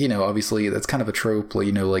because, obviously that's kind of a trope,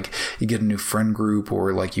 like, like you get a new friend group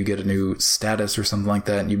or like you get a new status or something like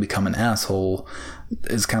that and you become an asshole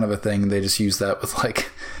is kind of a thing. They just use that with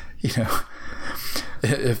like,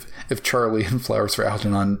 if Charlie in Flowers for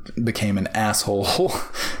Algernon became an asshole,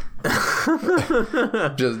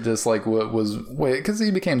 just like what was because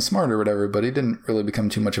he became smart or whatever, but he didn't really become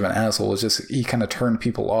too much of an asshole. It's just he kind of turned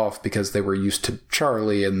people off because they were used to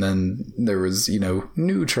Charlie, and then there was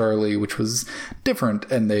new Charlie, which was different,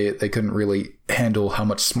 and they couldn't really handle how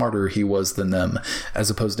much smarter he was than them,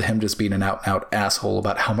 as opposed to him just being an out and out asshole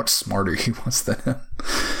about how much smarter he was than him.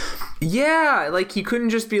 Yeah, like he couldn't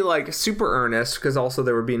just be like super earnest because also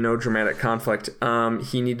there would be no dramatic conflict.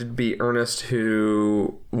 He needed to be earnest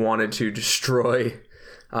who wanted to destroy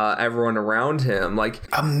everyone around him. Like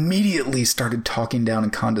immediately started talking down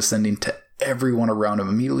and condescending to everyone around him,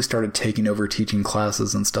 immediately started taking over teaching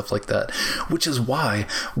classes and stuff like that, which is why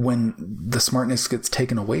when the smartness gets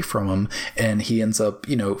taken away from him and he ends up,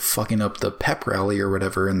 fucking up the pep rally or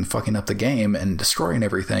whatever and fucking up the game and destroying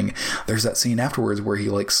everything, there's that scene afterwards where he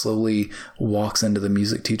like slowly walks into the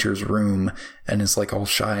music teacher's room and is like all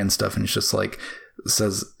shy and stuff, and he's just like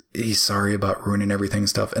says he's sorry about ruining everything and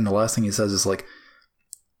stuff, and the last thing he says is like,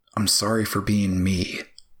 I'm sorry for being me,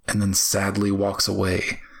 and then sadly walks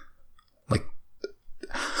away.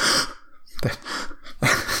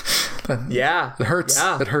 Yeah. It hurts.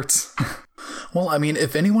 Yeah. It hurts. Well, I mean,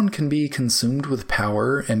 if anyone can be consumed with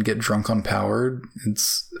power and get drunk on power,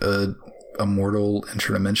 it's a mortal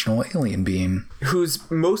interdimensional alien being.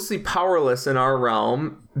 Who's mostly powerless in our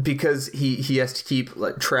realm, because he has to keep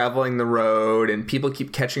like traveling the road, and people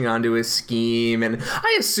keep catching on to his scheme. And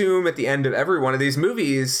I assume at the end of every one of these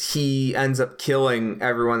movies, he ends up killing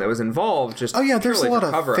everyone that was involved. Just there's a lot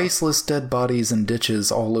of faceless dead bodies and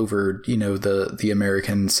ditches all over, the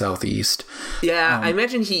American Southeast. Yeah, I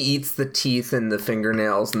imagine he eats the teeth and the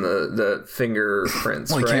fingernails and the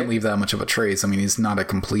fingerprints. Well, he can't leave that much of a trace. I mean, he's not a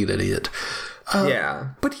complete idiot.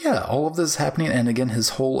 But yeah, all of this is happening, and again, his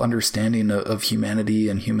whole understanding of humanity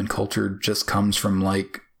and human culture just comes from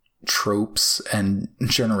like tropes and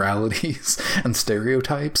generalities and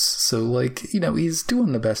stereotypes. So like, he's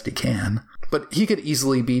doing the best he can. But he could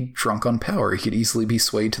easily be drunk on power. He could easily be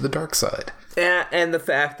swayed to the dark side. And the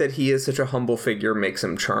fact that he is such a humble figure makes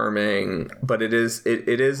him charming. But it is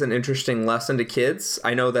an interesting lesson to kids.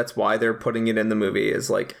 I know that's why they're putting it in the movie, is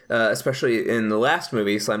like, especially in the last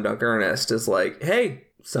movie, Slam Dunk Ernest, is like, hey,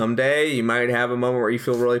 someday you might have a moment where you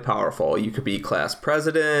feel really powerful. You could be class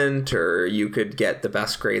president, or you could get the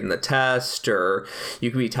best grade in the test, or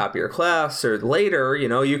you could be top of your class, or later,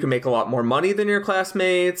 you can make a lot more money than your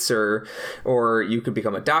classmates, or you could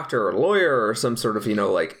become a doctor or a lawyer or some sort of,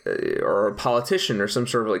 or a politician or some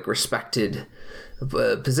sort of like respected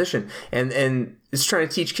position. And it's trying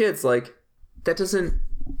to teach kids like that doesn't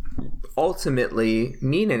ultimately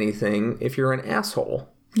mean anything if you're an asshole.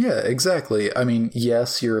 Yeah, exactly. I mean,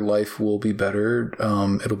 yes, your life will be better.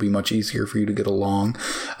 It'll be much easier for you to get along.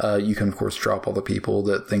 You can, of course, drop all the people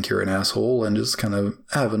that think you're an asshole and just kind of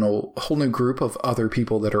have a whole new group of other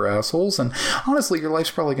people that are assholes. And honestly, your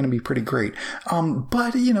life's probably going to be pretty great.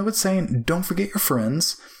 But, it's saying don't forget your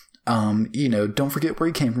friends. Don't forget where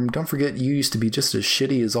you came from. Don't forget you used to be just as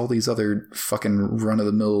shitty as all these other fucking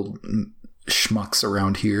run-of-the-mill schmucks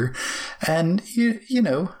around here. And it's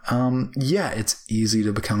easy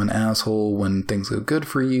to become an asshole when things go good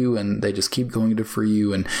for you and they just keep going good for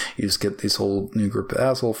you, and you just get this whole new group of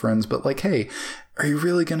asshole friends. But like, hey, are you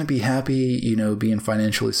really going to be happy, being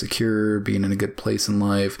financially secure, being in a good place in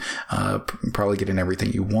life, probably getting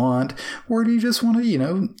everything you want? Or do you just want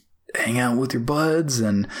to, hang out with your buds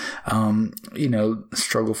and,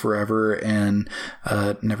 struggle forever and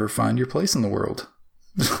never find your place in the world?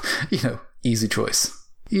 Easy choice.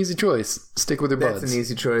 Easy choice. Stick with your buds. That's an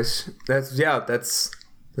easy choice. That's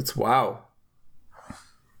wow.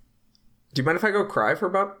 Do you mind if I go cry for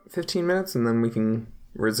about 15 minutes and then we can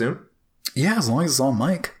resume? Yeah, as long as it's on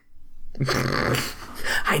mic.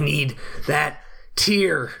 I need that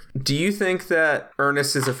tear. Do you think that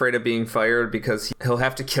Ernest is afraid of being fired because he'll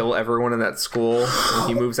have to kill everyone in that school when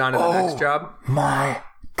he moves on to the next job? My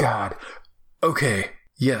God. Okay.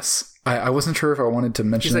 Yes. I wasn't sure if I wanted to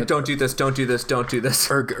mention He's like, don't do this, don't do this, don't do this.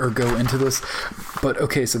 Or go into this. But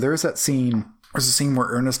okay, so there's a scene where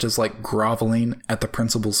Ernest is like groveling at the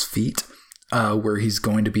principal's feet, where he's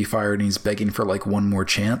going to be fired and he's begging for like one more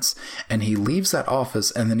chance. And he leaves that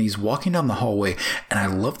office and then he's walking down the hallway. And I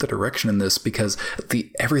love the direction in this because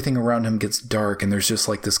everything around him gets dark and there's just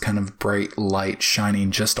like this kind of bright light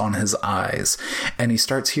shining just on his eyes. And he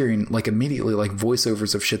starts hearing like immediately like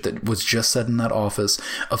voiceovers of shit that was just said in that office,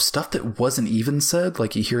 of stuff that wasn't even said.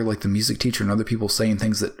 Like you hear like the music teacher and other people saying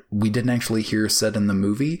things that we didn't actually hear said in the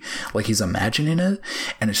movie. Like he's imagining it.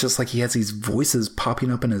 And it's just like he has these voices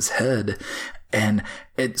popping up in his head. And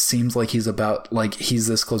it seems like he's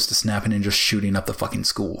this close to snapping and just shooting up the fucking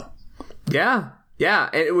school. Yeah.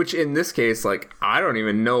 And which in this case, like, I don't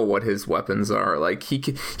even know what his weapons are. Like, he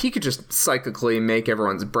could just psychically make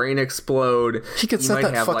everyone's brain explode. He could set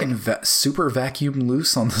that fucking super vacuum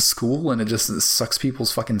loose on the school and it just sucks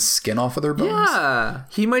people's fucking skin off of their bones. Yeah.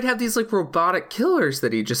 He might have these, like, robotic killers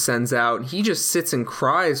that he just sends out. And he just sits and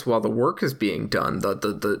cries while the work is being done.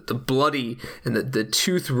 The bloody and the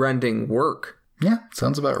tooth-rending work. Yeah,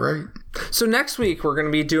 sounds about right. So next week we're going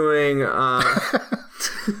to be doing...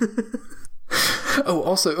 Oh,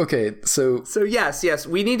 also, okay, so yes,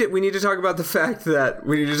 we need to talk about the fact that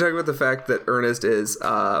Ernest is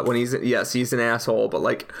he's an asshole, but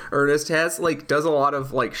like Ernest does a lot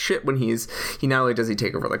of like shit when he not only does he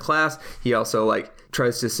take over the class, he also like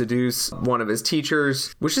tries to seduce one of his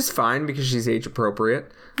teachers, which is fine because she's age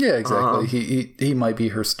appropriate. Yeah, exactly. He might be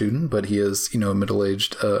her student, but he is, a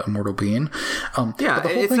middle-aged immortal being.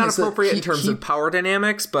 It's not appropriate in terms of power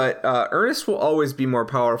dynamics, but Ernest will always be more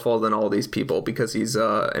powerful than all these people because he's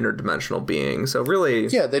an interdimensional being. So really...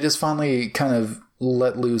 Yeah, they just finally kind of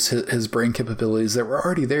let loose his brain capabilities that were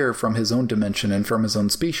already there from his own dimension and from his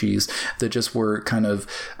own species that just were kind of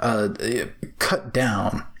cut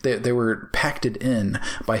down. They were pacted in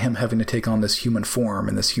by him having to take on this human form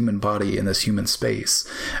and this human body and this human space.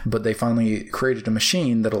 But they finally created a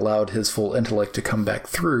machine that allowed his full intellect to come back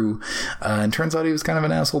through. And turns out he was kind of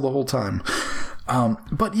an asshole the whole time.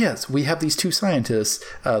 But yes, we have these two scientists,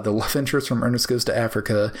 the love interest from Ernest Goes to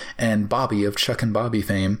Africa and Bobby of Chuck and Bobby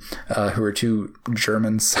fame, who are two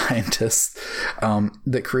German scientists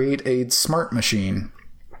that create a smart machine.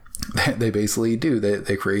 They basically do.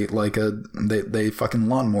 They create like they fucking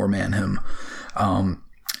lawnmower man him.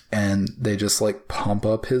 And they just like pump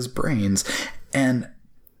up his brains. And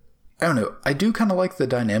I don't know. I do kind of like the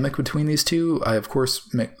dynamic between these two. I, of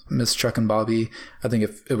course, miss Chuck and Bobby. I think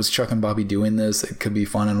if it was Chuck and Bobby doing this, it could be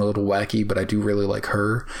fun and a little wacky, but I do really like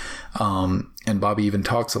her. And Bobby even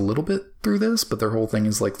talks a little bit through this, but their whole thing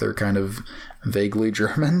is like they're kind of vaguely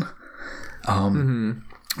German.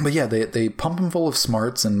 But yeah, they pump him full of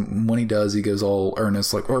smarts, and when he does, he goes all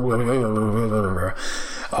earnest, like...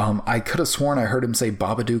 I could have sworn I heard him say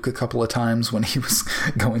Babadook a couple of times when he was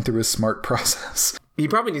going through his smart process. He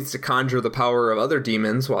probably needs to conjure the power of other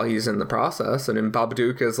demons while he's in the process, and then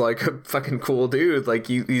Babadook is like a fucking cool dude. Like,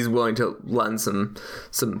 he's willing to lend some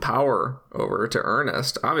power over to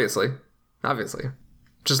Ernest, obviously.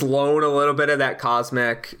 Just loan a little bit of that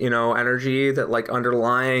cosmic, energy, that like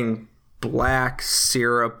underlying black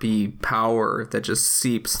syrupy power that just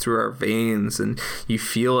seeps through our veins, and you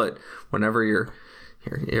feel it whenever you're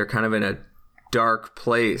kind of in a dark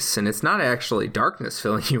place, and it's not actually darkness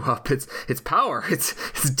filling you up, it's power,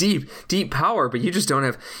 it's deep power, but you just don't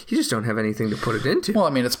have anything to put it into. Well,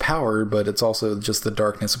 I mean, it's power, but it's also just the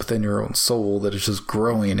darkness within your own soul that is just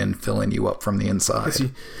growing and filling you up from the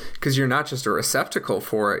inside, because you're not just a receptacle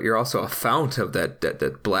for it, you're also a fount of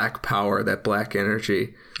that black power, that black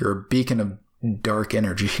energy. You're a beacon of dark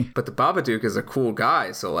energy. But the Babadook is a cool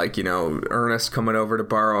guy, so like, Ernest coming over to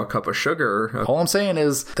borrow a cup of sugar. All I'm saying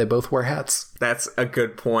is they both wear hats. That's a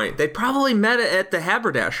good point. They probably met at the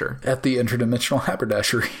haberdasher. At the interdimensional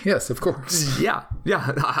haberdashery. Yes, of course. Yeah,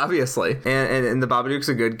 obviously. And the Babadook's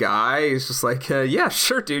a good guy. He's just like, yeah,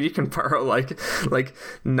 sure, dude, you can borrow like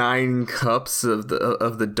 9 cups of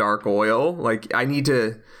the dark oil. Like, I need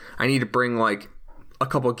to bring like a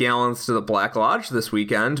couple gallons to the Black Lodge this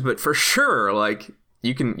weekend, but for sure, like,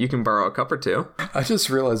 you can borrow a cup or two. I just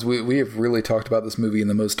realized we have really talked about this movie in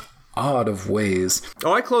the most odd of ways.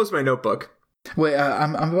 Oh, I closed my notebook. Wait,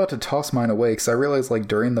 I'm about to toss mine away because I realized, like,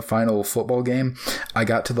 during the final football game, I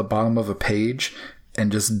got to the bottom of a page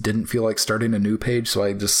and just didn't feel like starting a new page, so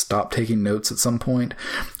I just stopped taking notes at some point.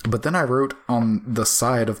 But then I wrote on the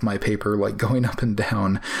side of my paper, like going up and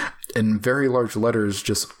down, in very large letters,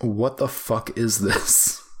 just, what the fuck is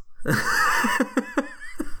this?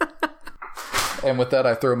 And with that,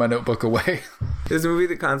 I throw my notebook away. It's a movie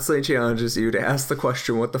that constantly challenges you to ask the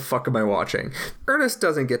question, what the fuck am I watching? Ernest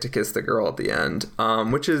doesn't get to kiss the girl at the end,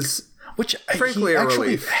 which frankly, he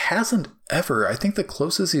actually hasn't ever. I think the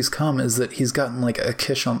closest he's come is that he's gotten like a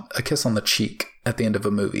kiss on the cheek at the end of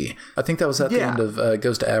a movie. I think that was at the end of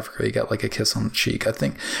Goes to Africa. He got like a kiss on the cheek, I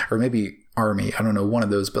think, or maybe Army. I don't know, one of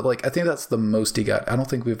those. But like, I think that's the most he got. I don't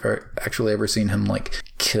think we've actually ever seen him like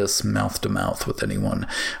kiss mouth to mouth with anyone,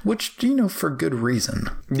 which, for good reason.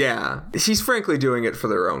 Yeah, he's frankly doing it for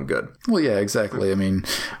their own good. Well, yeah, exactly. I mean,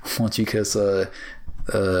 once you kiss a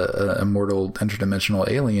immortal interdimensional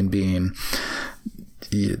alien being,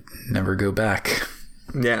 you never go back.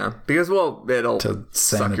 Yeah, because it'll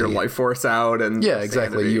suck your life force out, and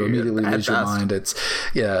exactly. You immediately lose your mind. It's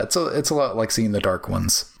a lot like seeing The Dark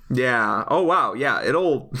Ones. Yeah. Oh wow. Yeah.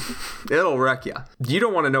 It'll wreck you. You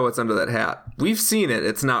don't want to know what's under that hat. We've seen it.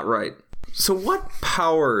 It's not right. So what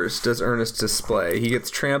powers does Ernest display? He gets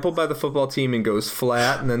trampled by the football team and goes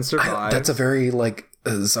flat and then survives. That's a very like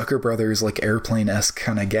Zucker Brothers like airplane-esque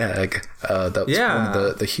kind of gag. That's one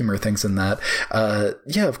of the humor things in that.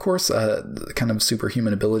 Of course, kind of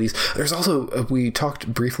superhuman abilities. There's also, we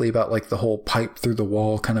talked briefly about like the whole pipe through the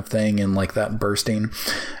wall kind of thing and like that bursting.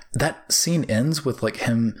 That scene ends with like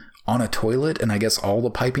him on a toilet, and I guess all the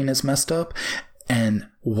piping is messed up, and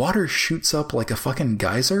water shoots up like a fucking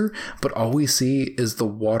geyser, but all we see is the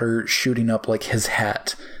water shooting up like his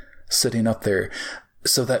hat sitting up there.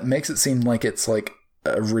 So that makes it seem like it's like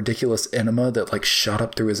a ridiculous enema that like shot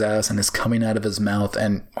up through his ass and is coming out of his mouth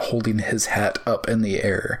and holding his hat up in the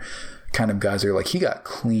air kind of geyser. Like, he got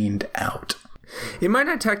cleaned out. It might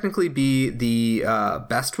not technically be the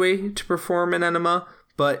best way to perform an enema,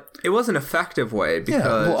 but it was an effective way,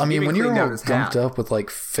 because when you're all gunked up with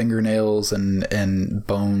like fingernails and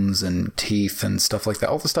bones and teeth and stuff like that,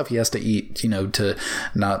 all the stuff he has to eat, to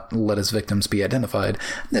not let his victims be identified,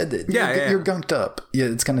 you're gunked up. Yeah,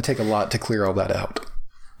 it's going to take a lot to clear all that out.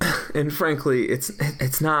 And frankly,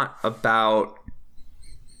 it's not about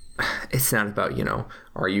it's not about,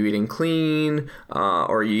 are you eating clean?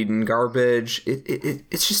 Or are you eating garbage?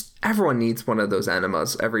 It's just everyone needs one of those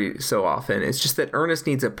enemas every so often. It's just that Ernest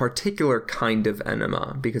needs a particular kind of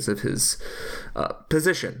enema because of his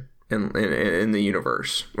position in the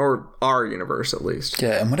universe, or our universe at least.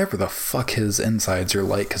 Yeah, and whatever the fuck his insides are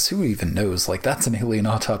like, because who even knows? Like, that's an alien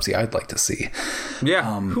autopsy I'd like to see.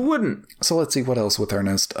 Yeah, who wouldn't? So let's see what else with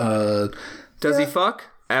Ernest. Does he fuck?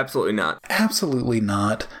 Absolutely not. Absolutely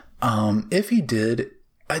not. If he did,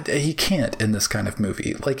 he can't in this kind of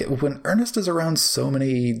movie. Like, when Ernest is around so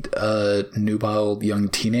many nubile young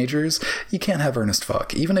teenagers, you can't have Ernest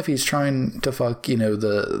fuck. Even if he's trying to fuck,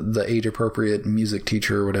 the age-appropriate music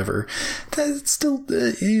teacher or whatever, that's still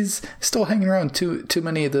he's still hanging around too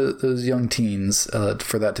many of those young teens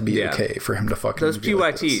for that to be okay for him to fuck. Those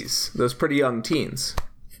PYTs, those pretty young teens.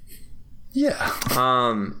 Yeah.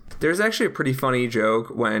 There's actually a pretty funny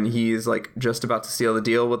joke when he's like just about to seal the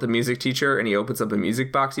deal with the music teacher, and he opens up a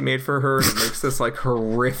music box he made for her and makes this like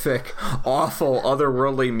horrific, awful,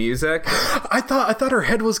 otherworldly music. I thought her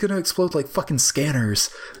head was gonna explode like fucking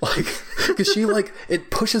Scanners, like, because she like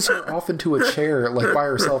it pushes her off into a chair like by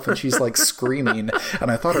herself, and she's like screaming,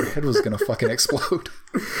 and I thought her head was gonna fucking explode.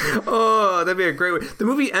 Oh, that'd be a great way. The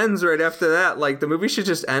movie ends right after that. Like, the movie should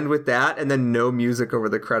just end with that and then no music over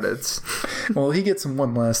the credits. Well, he gets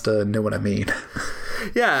one last know what I mean.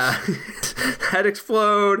 Yeah. Head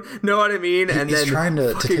explode, know what I mean? And he's then trying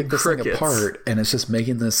to take this crickets. thing apart, and it's just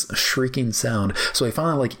making this shrieking sound. So he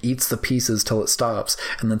finally like eats the pieces till it stops,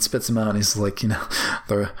 and then spits them out, and he's like,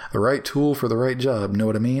 the right tool for the right job, know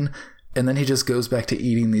what I mean? And then he just goes back to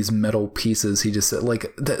eating these metal pieces. He just said,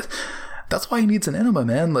 like, that's why he needs an enema,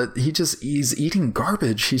 man. Like, he's eating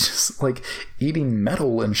garbage. He's just like eating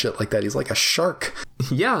metal and shit like that. He's like a shark.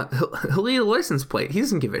 Yeah, he'll eat a license plate. He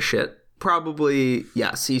doesn't give a shit. Probably,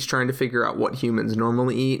 yes, he's trying to figure out what humans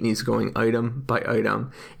normally eat, and he's going item by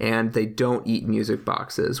item, and they don't eat music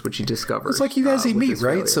boxes, which he discovers. It's like, you guys eat meat,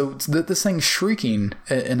 right? So this thing's shrieking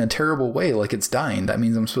in a terrible way, like it's dying. That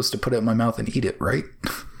means I'm supposed to put it in my mouth and eat it, right?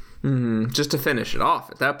 Just to finish it off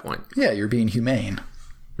at that point. Yeah, you're being humane.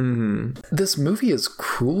 This movie is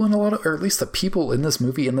cruel in a lot of, or at least the people in this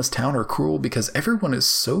movie in this town are cruel, because everyone is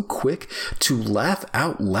so quick to laugh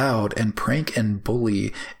out loud and prank and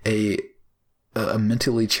bully a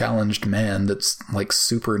mentally challenged man that's like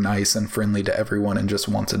super nice and friendly to everyone and just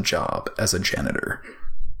wants a job as a janitor.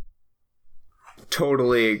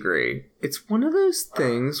 Totally agree. It's one of those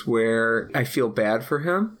things where I feel bad for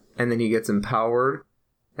him, and then he gets empowered,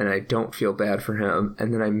 and I don't feel bad for him,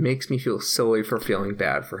 and then it makes me feel silly for feeling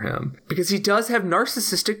bad for him. Because he does have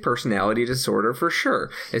narcissistic personality disorder for sure.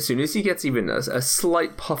 As soon as he gets even a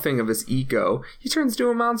slight puffing of his ego, he turns into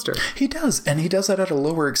a monster. He does, and he does that at a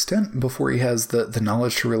lower extent before he has the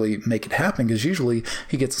knowledge to really make it happen, because usually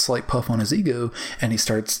he gets a slight puff on his ego, and he's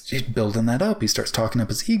building that up. He starts talking up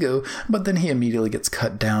his ego, but then he immediately gets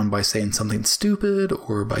cut down by saying something stupid,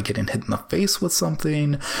 or by getting hit in the face with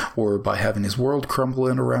something, or by having his world crumble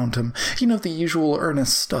in around him, the usual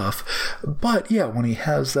Ernest stuff. But yeah, when he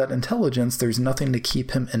has that intelligence, there's nothing to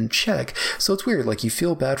keep him in check. So it's weird, like, you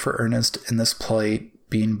feel bad for Ernest in this plight,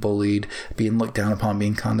 being bullied, being looked down upon,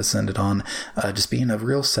 being condescended on, just being a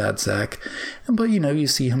real sad sack. But you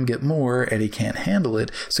see him get more, and he can't handle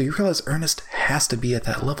it, so you realize Ernest has to be at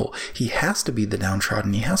that level. He has to be the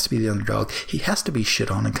downtrodden, he has to be the underdog, he has to be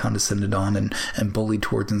shit on and condescended on and bullied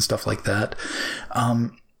towards and stuff like that.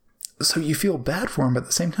 So you feel bad for him, but at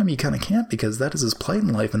the same time you kind of can't, because that is his plight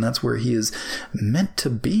in life, and that's where he is meant to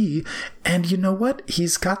be. And you know what?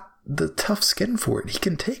 He's got the tough skin for it. He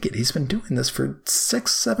can take it. He's been doing this for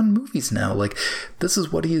 6-7 movies now. Like, this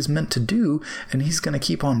is what he is meant to do, and he's going to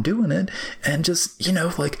keep on doing it. And just,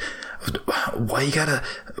 like, why you gotta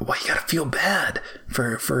feel bad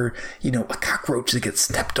for a cockroach that gets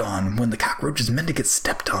stepped on when the cockroach is meant to get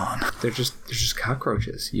stepped on. They're just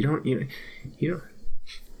cockroaches. You don't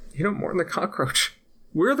mourn the cockroach.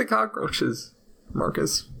 We're the cockroaches,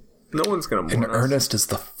 Marcus. No one's gonna mourn us. And Ernest is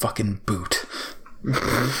the fucking boot.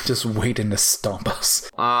 Just waiting to stomp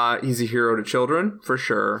us. He's a hero to children, for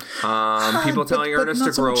sure. People telling Ernest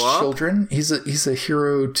to grow up. Children. He's a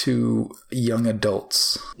hero to young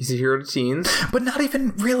adults. He's a hero to teens. But not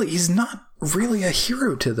even really. He's not really a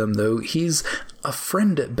hero to them, though. He's a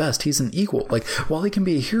friend at best. He's an equal. Like, while he can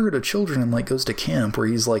be a hero to children and like goes to camp where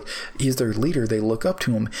he's their leader, they look up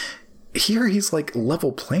to him. here he's like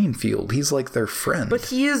level playing field. He's like their friend. But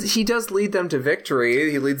he does lead them to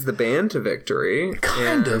victory. He leads the band to victory.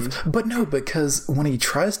 Kind of. But no, because when he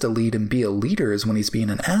tries to lead and be a leader is when he's being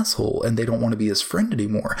an asshole and they don't want to be his friend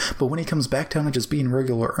anymore. But when he comes back down to just being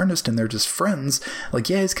regular Ernest and they're just friends, like,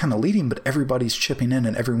 yeah, he's kind of leading, but everybody's chipping in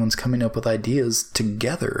and everyone's coming up with ideas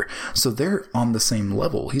together. So they're on the same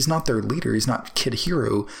level. He's not their leader. He's not kid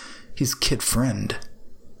hero. He's kid friend.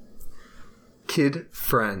 Kid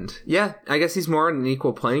friend. Yeah, I guess he's more on an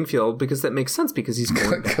equal playing field because that makes sense because he's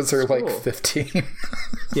going because they're like 15.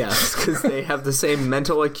 Yes, because they have the same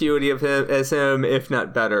mental acuity of him as him, if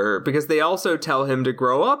not better. Because they also tell him to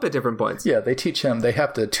grow up at different points. Yeah, they teach him. They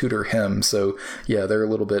have to tutor him. So yeah, they're a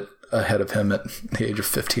little bit ahead of him at the age of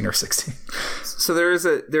 15 or 16. So there is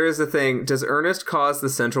a thing. Does Ernest cause the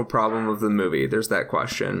central problem of the movie? There's that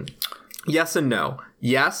question. Yes and no.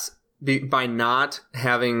 Yes, by not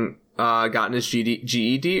having gotten his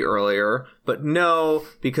GED earlier, but no,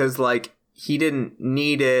 because like he didn't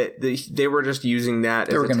need it. They were just using that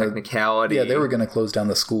as a technicality. Yeah, they were going to close down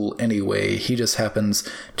the school anyway. He just happens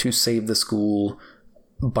to save the school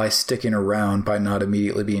by sticking around, by not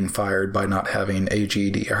immediately being fired, by not having a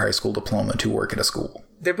GED or high school diploma to work at a school.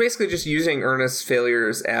 They're basically just using Ernest's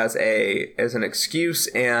failures as an excuse,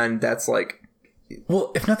 and that's like...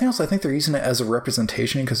 Well, if nothing else, I think they're using it as a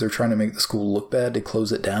representation because they're trying to make the school look bad to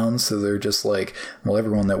close it down. So they're just like, well,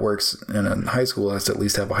 everyone that works in a high school has to at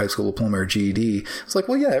least have a high school diploma or GED. It's like,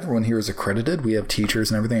 well, yeah, everyone here is accredited. We have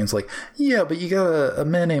teachers and everything. It's like, yeah, but you got a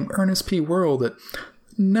man named Ernest P. Worrell that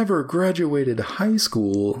never graduated high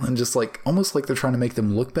school, and just like almost like they're trying to make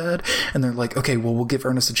them look bad, and they're like, okay, well, we'll give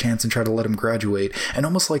Ernest a chance and try to let him graduate, and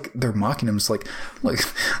almost like they're mocking him. It's like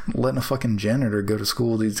letting a fucking janitor go to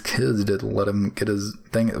school with these kids to let him get his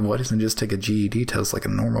thing. Why doesn't he just take a GED test like a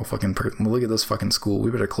normal fucking person? Look at this fucking school.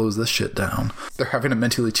 We better close this shit down. They're having a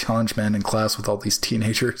mentally challenged man in class with all these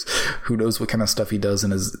teenagers. Who knows what kind of stuff he does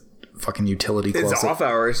in his fucking utility closet. It's off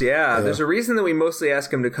hours, yeah. There's a reason that we mostly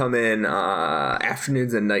ask him to come in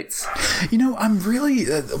afternoons and nights. You know, I'm really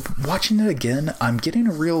watching it again. I'm getting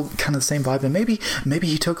a real kind of same vibe, and maybe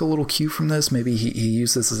he took a little cue from this. Maybe he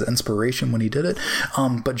used this as inspiration when he did it.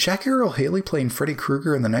 But Jackie Earle Haley playing Freddy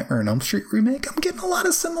Krueger in the Nightmare on Elm Street remake, I'm getting a lot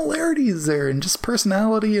of similarities there, and just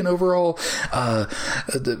personality and overall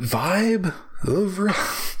the vibe overall.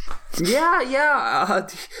 Yeah.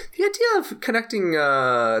 The idea of connecting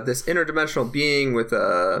this interdimensional being with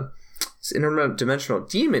this interdimensional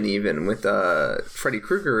demon, even with Freddy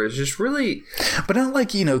Krueger, is just really... But not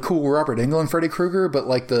like, cool Robert Englund Freddy Krueger, but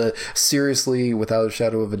like the seriously, without a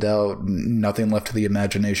shadow of a doubt, nothing left to the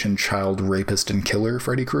imagination, child rapist and killer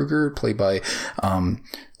Freddy Krueger, played by...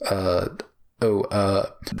 not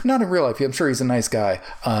in real life. I'm sure he's a nice guy,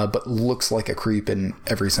 but looks like a creep in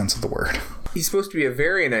every sense of the word. He's supposed to be a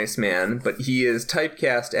very nice man, but he is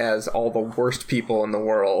typecast as all the worst people in the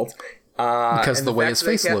world. Because the way his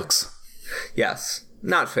face looks. Yes.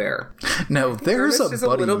 Not fair. No, there's a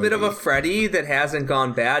little bit of a Freddy that hasn't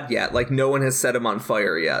gone bad yet. Like, no one has set him on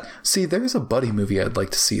fire yet. See, there's a buddy movie I'd like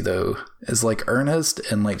to see, though. Is like Ernest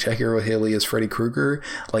and like Jackie Earle Haley as Freddy Krueger,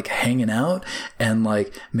 like hanging out, and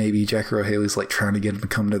like maybe Jackie Earle Haley's like trying to get him to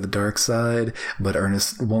come to the dark side, but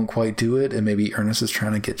Ernest won't quite do it, and maybe Ernest is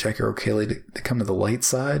trying to get Jackie Earle Haley to come to the light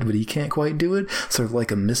side, but he can't quite do it. Sort of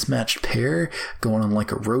like a mismatched pair going on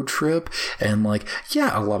like a road trip, and like,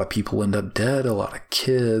 yeah, a lot of people end up dead, a lot of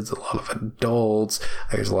kids, a lot of adults.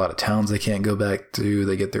 There's a lot of towns they can't go back to.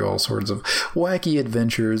 They get through all sorts of wacky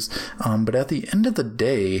adventures, but at the end of the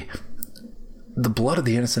day, the blood of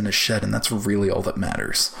the innocent is shed, and that's really all that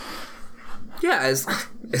matters. Yeah, as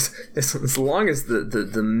long as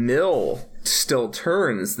the mill still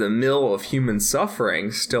turns, the mill of human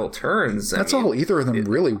suffering still turns. That's all either of them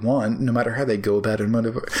really want, no matter how they go about it,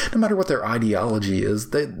 no matter what their ideology is.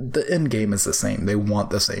 The end game is the same. They want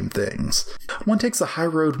the same things. One takes the high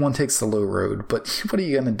road, one takes the low road. But what are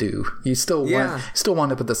you gonna do? You still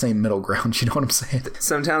wind up at the same middle ground. You know what I'm saying?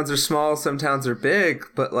 Some towns are small, some towns are big.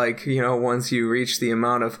 But once you reach the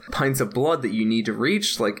amount of pints of blood that you need to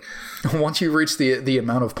reach, once you reach the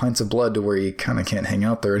amount of pints of blood to where you kind of can't hang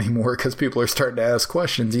out there anymore because people are starting to ask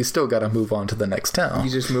questions, you still got to move on to the next town. You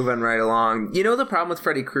just move on right along. The problem with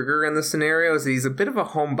Freddy Krueger in this scenario is he's a bit of a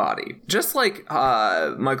homebody. Just like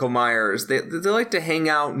Michael Myers, they like to hang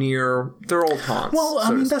out near their old haunts. Well,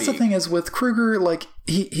 that's the thing is with Krueger, like,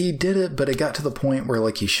 He did it, but it got to the point where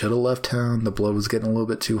like he should have left town. The blood was getting a little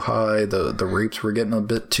bit too high. The rapes were getting a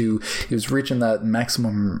bit too. He was reaching that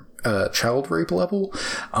maximum child rape level.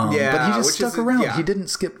 But he just stuck around. Yeah. He didn't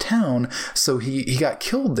skip town, so he got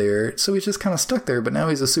killed there. So he's just kind of stuck there. But now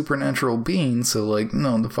he's a supernatural being. So like,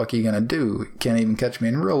 no, what the fuck are you gonna do? You can't even catch me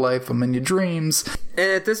in real life. I'm in your dreams.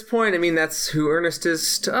 And at this point, I mean, that's who Ernest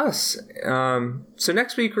is to us. So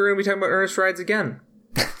next week we're gonna be talking about Ernest Rides Again.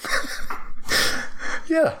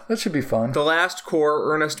 Yeah, that should be fun. The last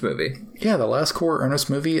core Ernest movie. Yeah, the last core Ernest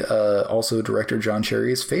movie. Also, director John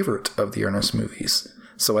Cherry's favorite of the Ernest movies.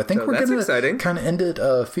 So I think we're going to kind of end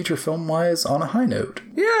it feature film-wise on a high note.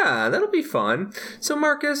 Yeah, that'll be fun. So,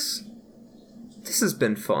 Marcus, this has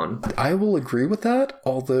been fun. I will agree with that,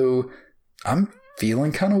 although I'm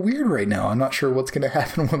feeling kind of weird right now. I'm not sure what's going to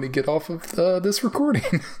happen when we get off of this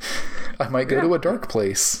recording. I might go to a dark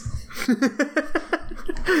place.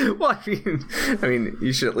 Well, I mean,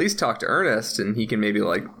 you should at least talk to Ernest, and he can maybe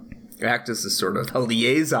like act as a sort of a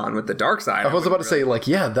liaison with the dark side. I was about to say, like,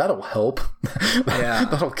 yeah, that'll help. Yeah,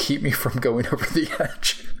 that'll keep me from going over the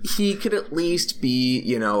edge. He could at least be,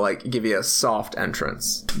 you know, like give you a soft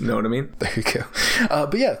entrance. You know what I mean? There you go.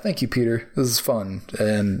 But yeah, thank you, Peter. This is fun,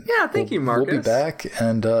 and yeah, thank you, Marcus. We'll be back,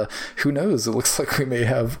 and who knows? It looks like we may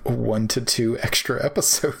have 1 to 2 extra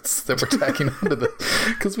episodes that we're tacking onto this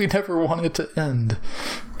because we never wanted it to end.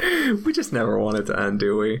 We just never want it to end,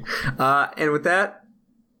 do we? And with that,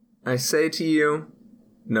 I say to you,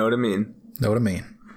 know what I mean. Know what I mean.